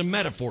is a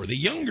metaphor. The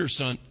younger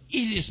son,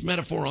 easiest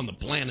metaphor on the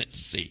planet to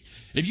see.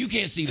 If you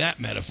can't see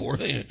that metaphor,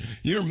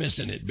 you're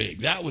missing it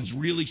big. That was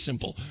really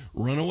simple.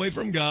 Run away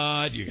from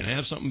God, you're going to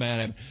have something bad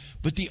happen.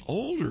 But the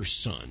older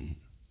son,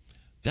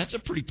 that's a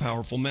pretty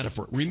powerful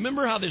metaphor.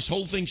 Remember how this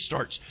whole thing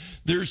starts.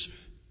 There's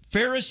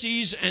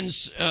Pharisees and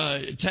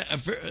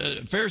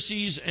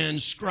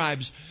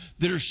scribes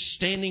that are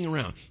standing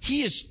around.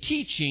 He is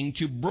teaching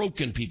to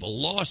broken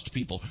people, lost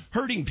people,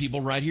 hurting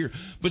people right here.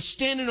 But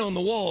standing on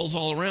the walls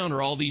all around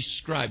are all these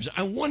scribes.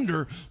 I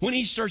wonder when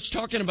he starts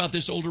talking about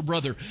this older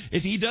brother,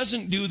 if he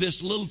doesn't do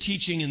this little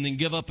teaching and then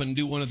give up and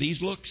do one of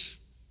these looks.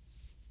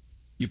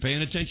 You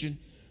paying attention?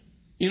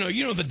 You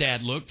know the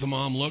dad look, the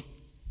mom look.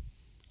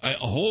 A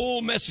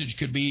whole message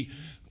could be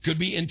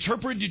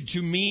interpreted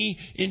to me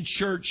in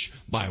church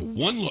by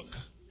one look.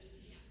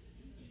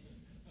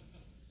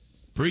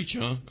 Preach,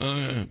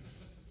 huh?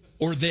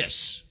 Or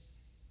this.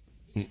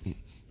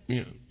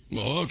 Yeah.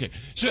 Well, okay.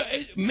 So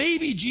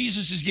maybe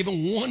Jesus is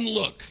giving one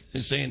look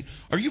and saying,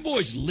 are you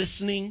boys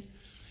listening?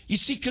 You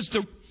see, because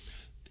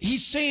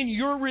He's saying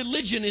your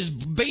religion is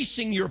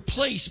basing your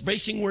place,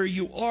 basing where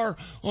you are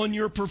on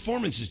your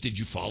performances. Did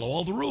you follow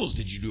all the rules?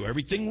 Did you do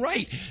everything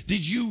right?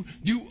 Did you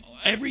do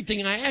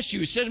everything I asked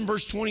you? It said in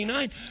verse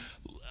 29,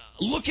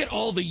 look at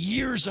all the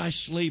years I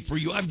slaved for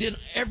you. I've done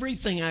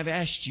everything I've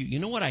asked you. You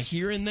know what I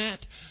hear in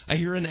that? I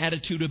hear an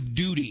attitude of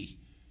duty,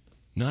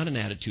 not an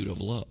attitude of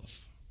love.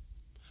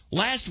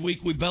 Last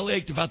week we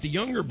bellyached about the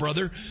younger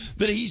brother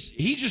that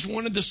he just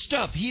wanted the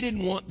stuff. He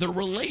didn't want the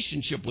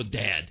relationship with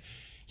Dad.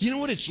 You know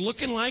what it's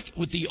looking like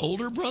with the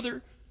older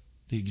brother?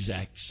 The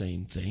exact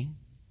same thing.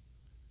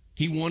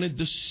 He wanted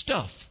the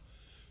stuff,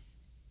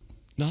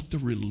 not the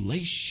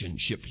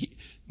relationship.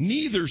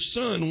 Neither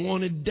son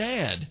wanted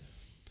Dad.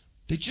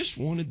 They just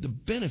wanted the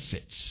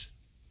benefits.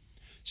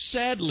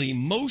 Sadly,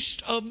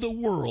 most of the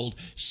world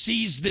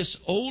sees this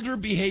older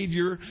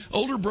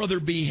brother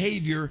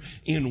behavior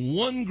in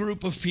one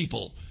group of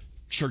people,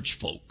 church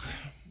folk.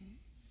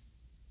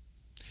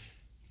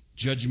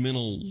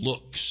 Judgmental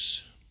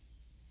looks,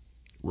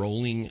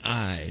 rolling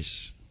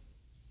eyes,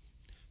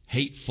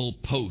 hateful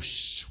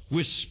posts,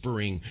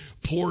 whispering,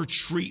 poor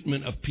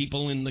treatment of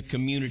people in the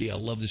community. I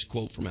love this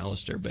quote from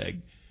Alistair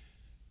Begg.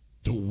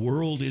 The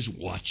world is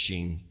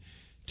watching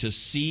to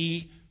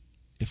see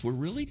if we're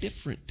really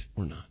different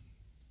or not.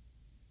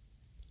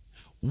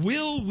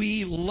 Will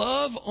we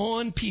love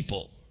on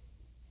people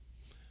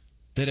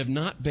that have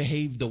not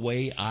behaved the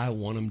way I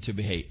want them to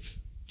behave?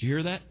 Do you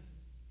hear that?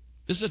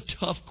 This is a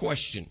tough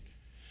question.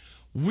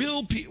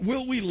 Will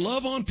we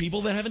love on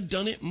people that haven't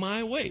done it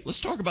my way? Let's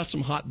talk about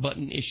some hot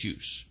button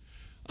issues.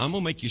 I'm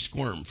going to make you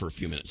squirm for a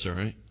few minutes, all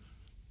right?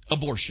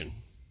 Abortion.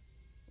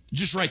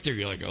 Just right there,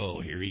 you're like, oh,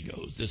 here he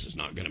goes. This is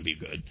not going to be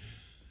good.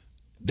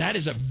 That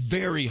is a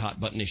very hot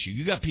button issue.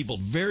 You got people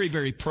very,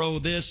 very pro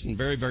this and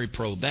very, very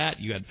pro that.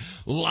 You got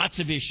lots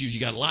of issues.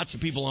 You got lots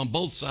of people on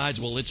both sides.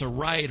 Well, it's a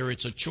right or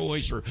it's a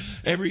choice or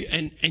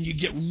and you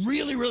get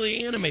really,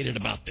 really animated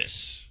about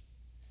this.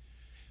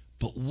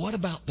 But what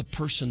about the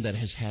person that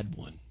has had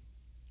one?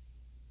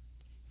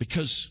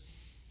 Because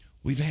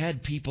we've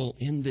had people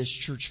in this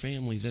church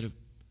family that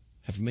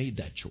have made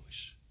that choice.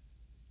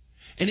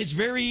 And it's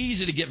very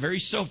easy to get very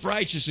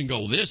self-righteous and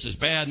go, this is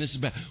bad and this is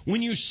bad.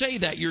 When you say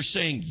that, you're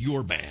saying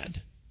you're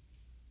bad.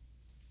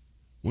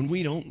 When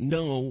we don't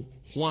know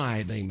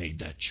why they made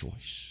that choice.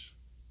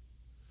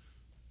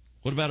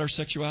 What about our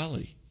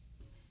sexuality?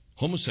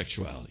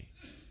 Homosexuality.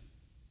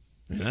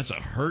 Man, that's a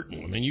hurt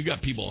one. I mean, you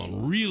got people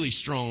on really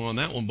strong on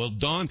that one. Well,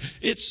 Don,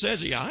 it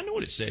says, yeah, I know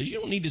what it says. You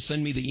don't need to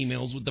send me the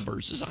emails with the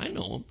verses. I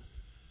know them.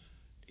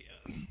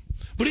 Yeah.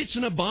 But it's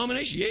an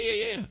abomination.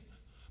 Yeah.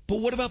 But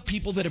what about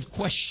people that have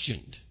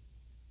questioned?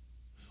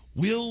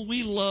 Will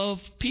we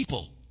love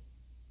people?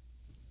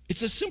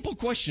 It's a simple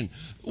question.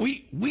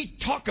 We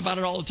talk about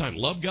it all the time.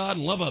 Love God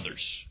and love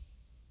others.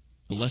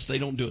 Unless they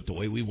don't do it the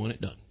way we want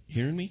it done.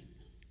 Hearing me?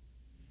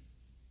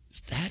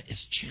 That is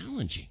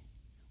challenging.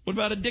 What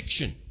about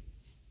addiction?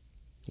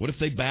 What if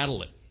they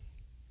battle it?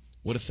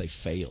 What if they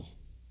fail?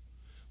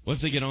 What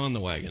if they get on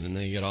the wagon and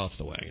they get off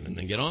the wagon and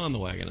they get on the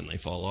wagon and they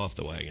fall off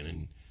the wagon?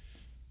 And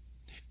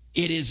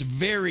it is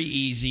very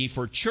easy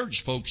for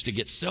church folks to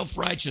get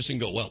self-righteous and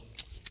go, well,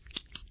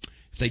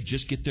 if they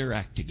just get their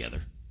act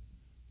together,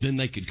 then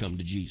they could come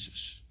to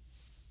Jesus.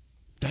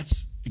 That's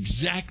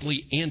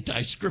exactly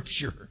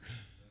anti-Scripture.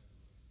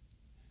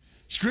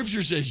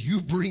 Scripture says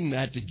you bring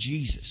that to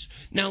Jesus.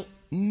 Now,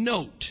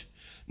 note,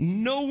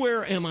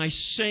 nowhere am I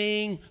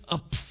saying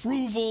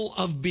approval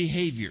of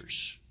behaviors.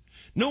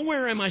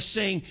 Nowhere am I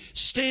saying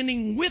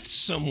standing with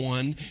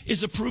someone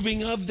is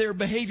approving of their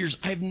behaviors.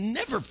 I've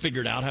never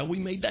figured out how we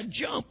made that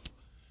jump.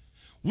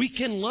 We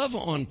can love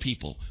on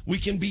people.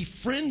 We can be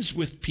friends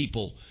with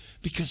people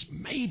because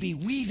maybe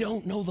we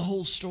don't know the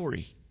whole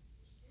story.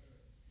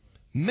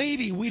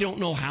 Maybe we don't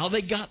know how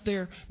they got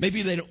there.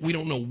 Maybe we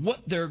don't know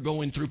what they're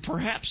going through.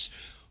 Perhaps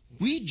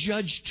we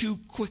judge too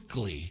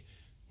quickly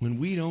when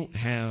we don't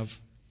have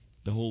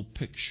the whole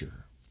picture.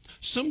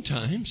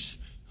 Sometimes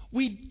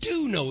we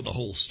do know the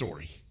whole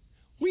story.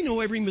 We know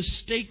every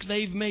mistake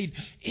they've made.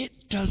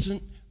 It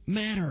doesn't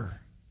matter.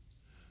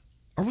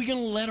 Are we going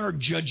to let our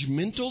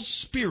judgmental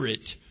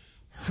spirit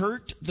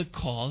hurt the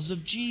cause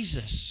of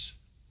Jesus?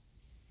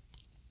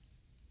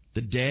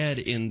 The dad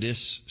in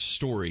this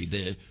story,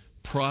 the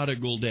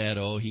prodigal dad,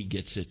 oh, he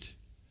gets it.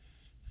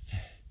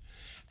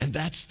 And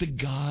that's the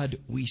God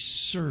we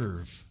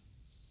serve.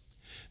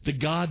 The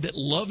God that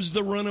loves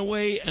the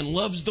runaway and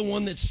loves the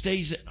one that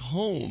stays at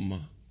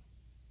home.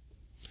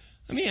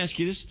 Let me ask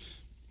you this.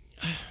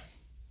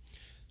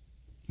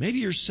 Maybe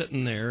you're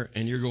sitting there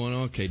and you're going,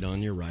 okay,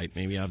 Don, you're right.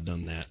 Maybe I've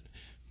done that.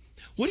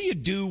 What do you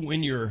do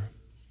when your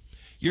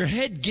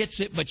head gets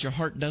it, but your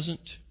heart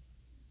doesn't?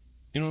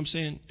 You know what I'm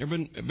saying? Ever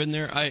been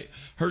there? I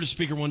heard a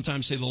speaker one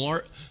time say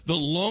the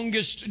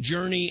longest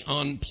journey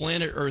on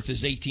planet Earth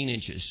is 18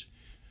 inches.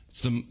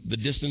 It's the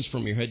distance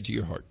from your head to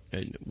your heart,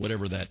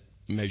 whatever that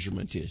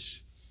measurement is.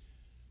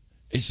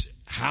 It's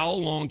how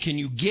long can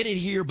you get it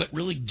here, but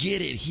really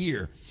get it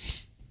here?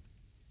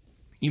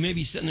 You may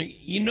be sitting there,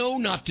 you know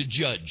not to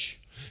judge.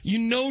 You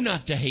know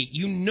not to hate.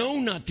 You know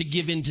not to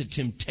give in to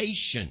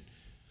temptation.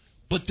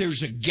 but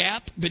there's a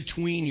gap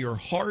between your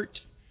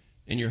heart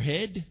and your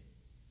head.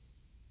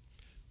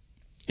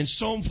 In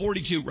Psalm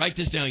 42, write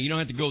this down. You don't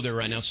have to go there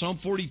right now. Psalm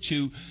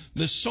 42,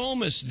 the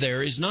psalmist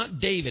there is not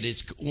David.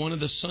 It's one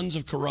of the sons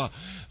of Korah,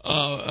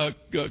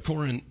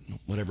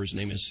 whatever his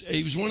name is.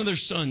 He was one of their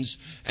sons.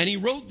 And he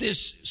wrote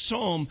this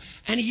psalm,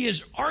 and he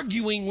is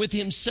arguing with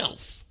himself.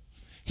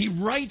 He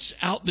writes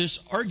out this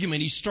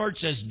argument. He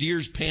starts, as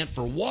deers pant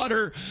for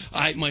water.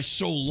 My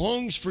soul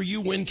longs for you.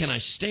 When can I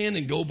stand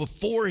and go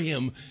before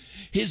him?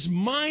 His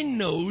mind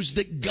knows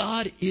that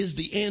God is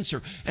the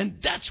answer. And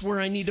that's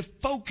where I need to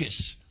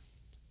focus.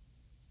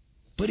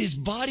 But his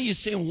body is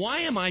saying, why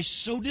am I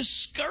so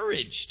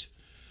discouraged?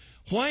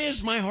 Why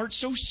is my heart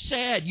so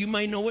sad? You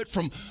may know it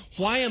from,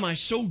 why am I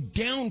so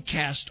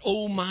downcast,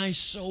 oh my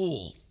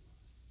soul?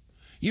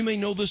 You may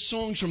know the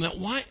songs from that.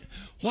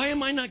 Why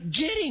am I not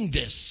getting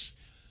this?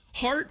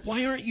 Heart,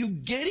 why aren't you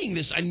getting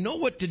this? I know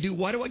what to do.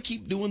 Why do I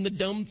keep doing the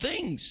dumb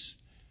things?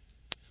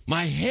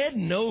 My head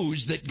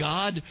knows that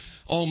God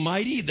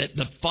Almighty, that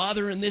the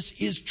Father in this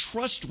is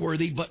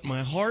trustworthy, but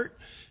my heart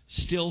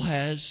still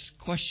has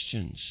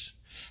questions.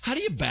 How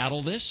do you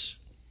battle this?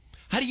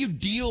 How do you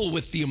deal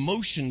with the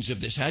emotions of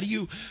this? How do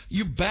you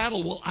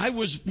battle? Well, I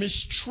was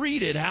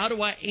mistreated. How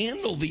do I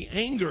handle the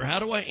anger? How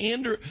do I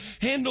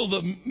handle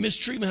the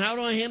mistreatment? How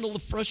do I handle the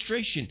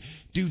frustration?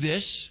 Do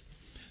this.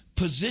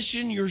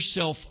 Position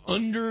yourself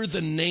under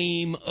the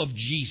name of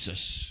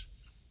Jesus.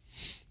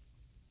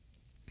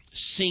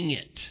 Sing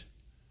it.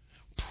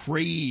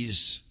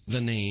 Praise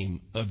the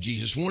name of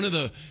Jesus. One of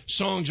the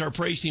songs our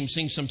praise team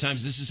sings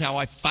sometimes, this is how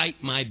I fight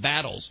my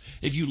battles.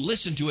 If you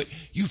listen to it,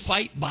 you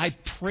fight by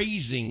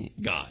praising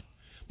God,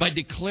 by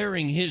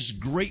declaring His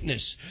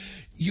greatness.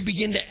 You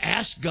begin to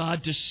ask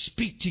God to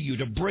speak to you,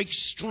 to break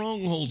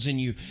strongholds in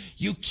you.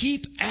 You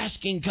keep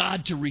asking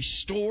God to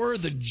restore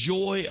the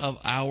joy of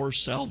our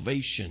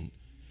salvation.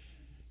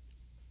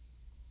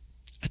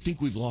 I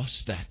think we've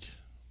lost that.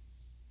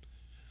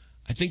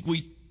 I think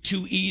we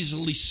too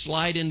easily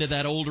slide into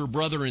that older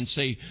brother and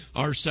say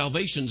our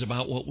salvation's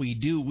about what we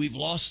do. We've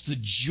lost the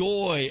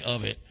joy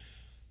of it.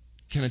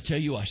 Can I tell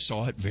you, I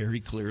saw it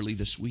very clearly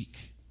this week.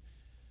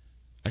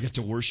 I got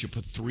to worship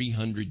with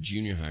 300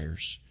 junior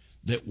hires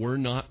that were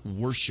not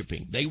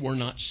worshiping. They were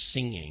not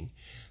singing.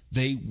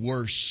 They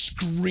were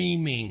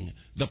screaming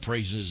the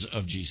praises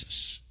of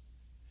Jesus.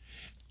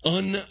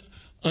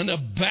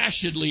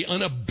 Unabashedly,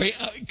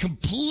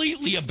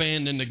 completely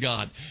abandoned to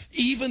God.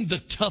 Even the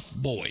tough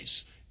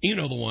boys. You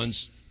know the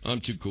ones,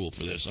 I'm too cool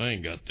for this. I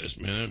ain't got this,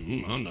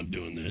 man. I'm not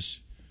doing this.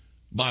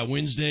 By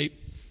Wednesday,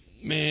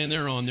 man,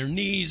 they're on their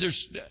knees.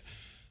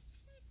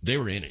 They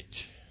were in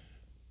it.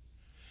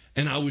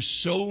 And I was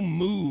so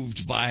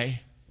moved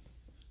by,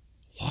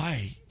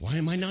 why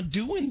am I not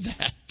doing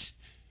that?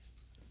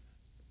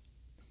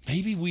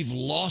 Maybe we've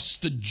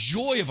lost the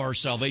joy of our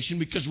salvation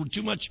because we're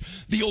too much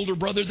the older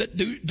brother that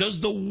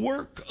does the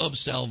work of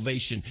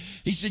salvation.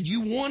 He said,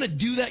 you want to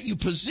do that? You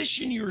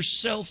position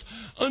yourself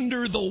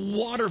under the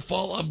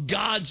waterfall of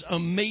God's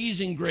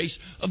amazing grace,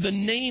 of the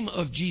name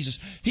of Jesus.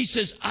 He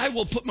says, I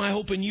will put my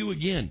hope in you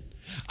again.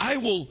 I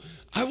will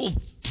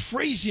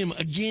praise Him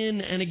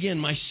again and again,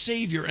 my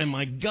Savior and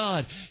my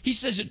God. He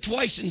says it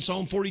twice in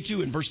Psalm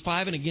 42, in verse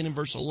 5 and again in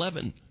verse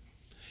 11.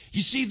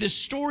 You see, this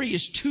story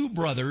is two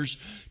brothers,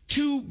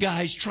 two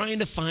guys trying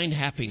to find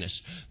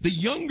happiness. The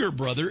younger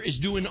brother is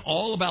doing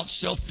all about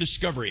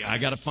self-discovery. I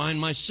got to find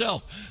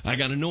myself. I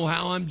got to know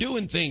how I'm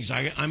doing things.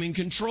 I'm in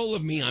control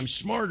of me. I'm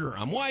smarter.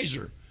 I'm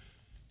wiser.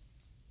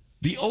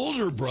 The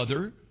older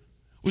brother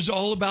was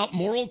all about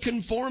moral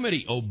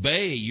conformity.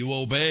 Obey, you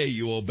obey,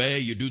 you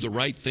obey. You do the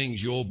right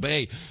things, you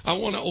obey. I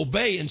want to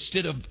obey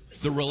instead of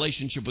the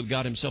relationship with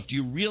God Himself. Do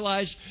you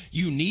realize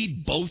you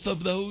need both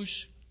of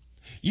those?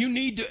 You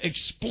need to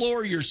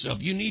explore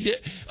yourself. You need to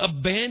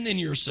abandon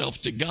yourself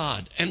to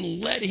God and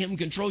let Him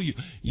control you.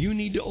 You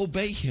need to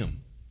obey Him.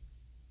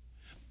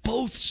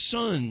 Both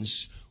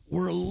sons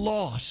were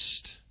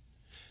lost.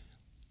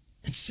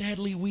 And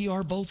sadly, we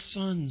are both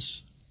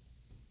sons.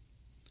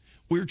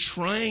 We're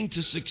trying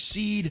to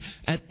succeed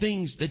at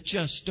things that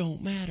just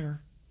don't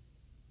matter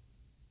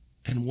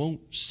and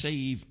won't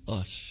save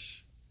us.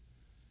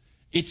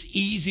 It's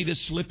easy to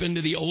slip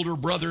into the older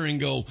brother and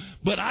go,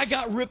 but I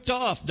got ripped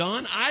off,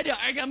 Don.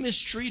 I got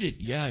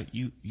mistreated. Yeah,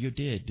 you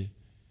did.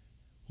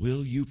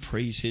 Will you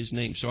praise His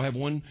name? So I have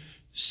one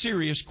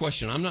serious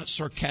question. I'm not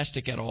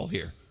sarcastic at all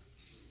here.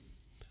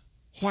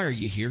 Why are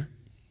you here?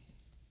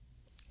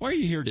 Why are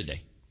you here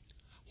today?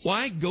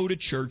 Why go to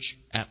church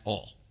at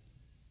all?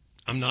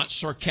 I'm not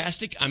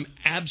sarcastic. I'm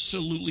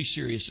absolutely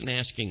serious in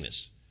asking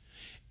this.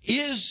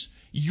 Is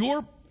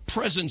your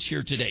presence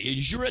here today,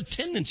 is your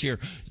attendance here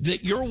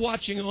that you're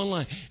watching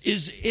online,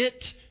 is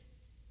it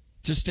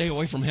to stay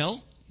away from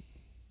hell?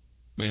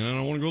 Man, I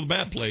don't want to go to the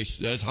bad place.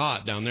 That's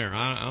hot down there.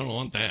 I don't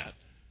want that.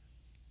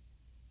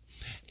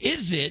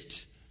 Is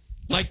it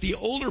like the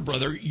older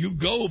brother, you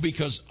go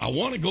because I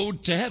want to go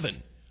to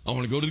heaven. I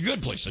want to go to the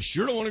good place. I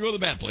sure don't want to go to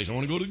the bad place. I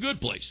want to go to the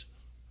good place.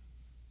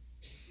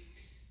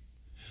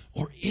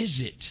 Or is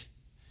it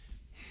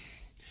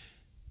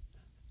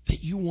that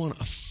that you want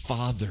a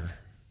father.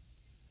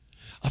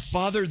 A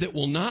father that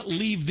will not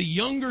leave the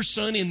younger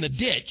son in the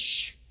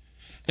ditch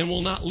and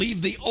will not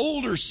leave the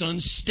older son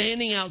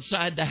standing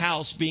outside the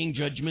house being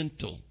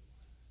judgmental.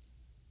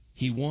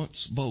 He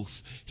wants both.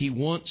 He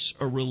wants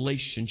a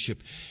relationship.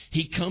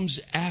 He comes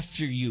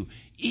after you,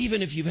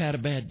 even if you've had a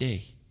bad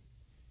day.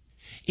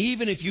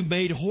 Even if you've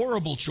made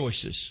horrible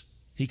choices,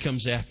 He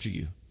comes after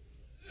you.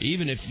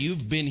 Even if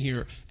you've been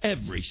here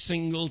every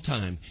single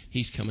time,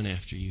 He's coming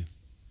after you.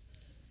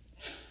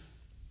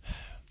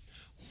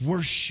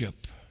 Worship,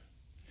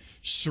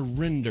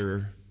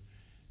 surrender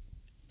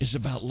is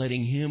about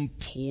letting Him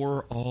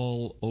pour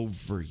all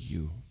over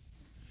you.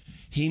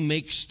 He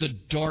makes the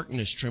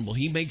darkness tremble.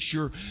 He makes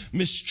your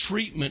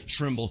mistreatment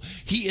tremble.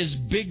 He is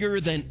bigger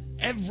than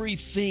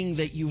everything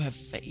that you have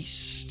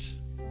faced.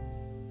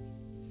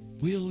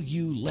 Will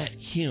you let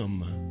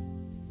Him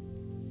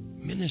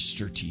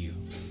minister to you?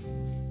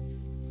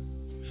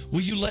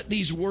 Will you let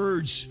these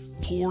words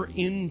pour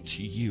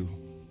into you?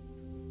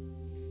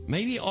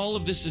 Maybe all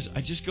of this is,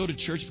 I just go to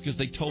church because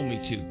they told me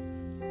to.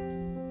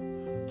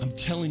 I'm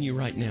telling you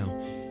right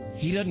now,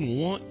 He doesn't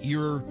want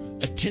your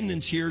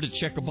attendance here to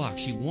check a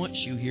box. He wants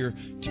you here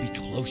to be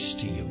close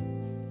to you.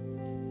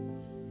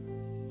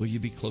 Will you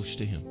be close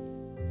to Him?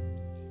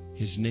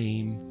 His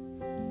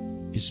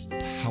name is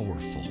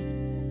powerful.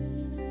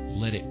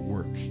 Let it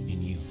work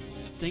in you.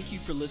 Thank you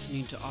for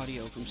listening to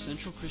audio from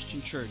Central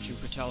Christian Church in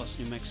Portales,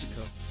 New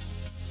Mexico.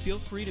 Feel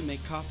free to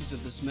make copies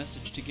of this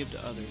message to give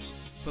to others,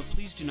 but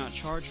please do not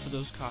charge for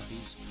those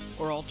copies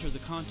or alter the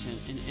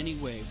content in any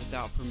way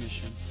without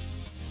permission.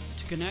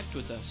 To connect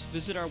with us,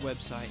 visit our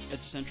website at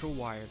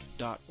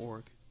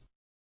centralwired.org.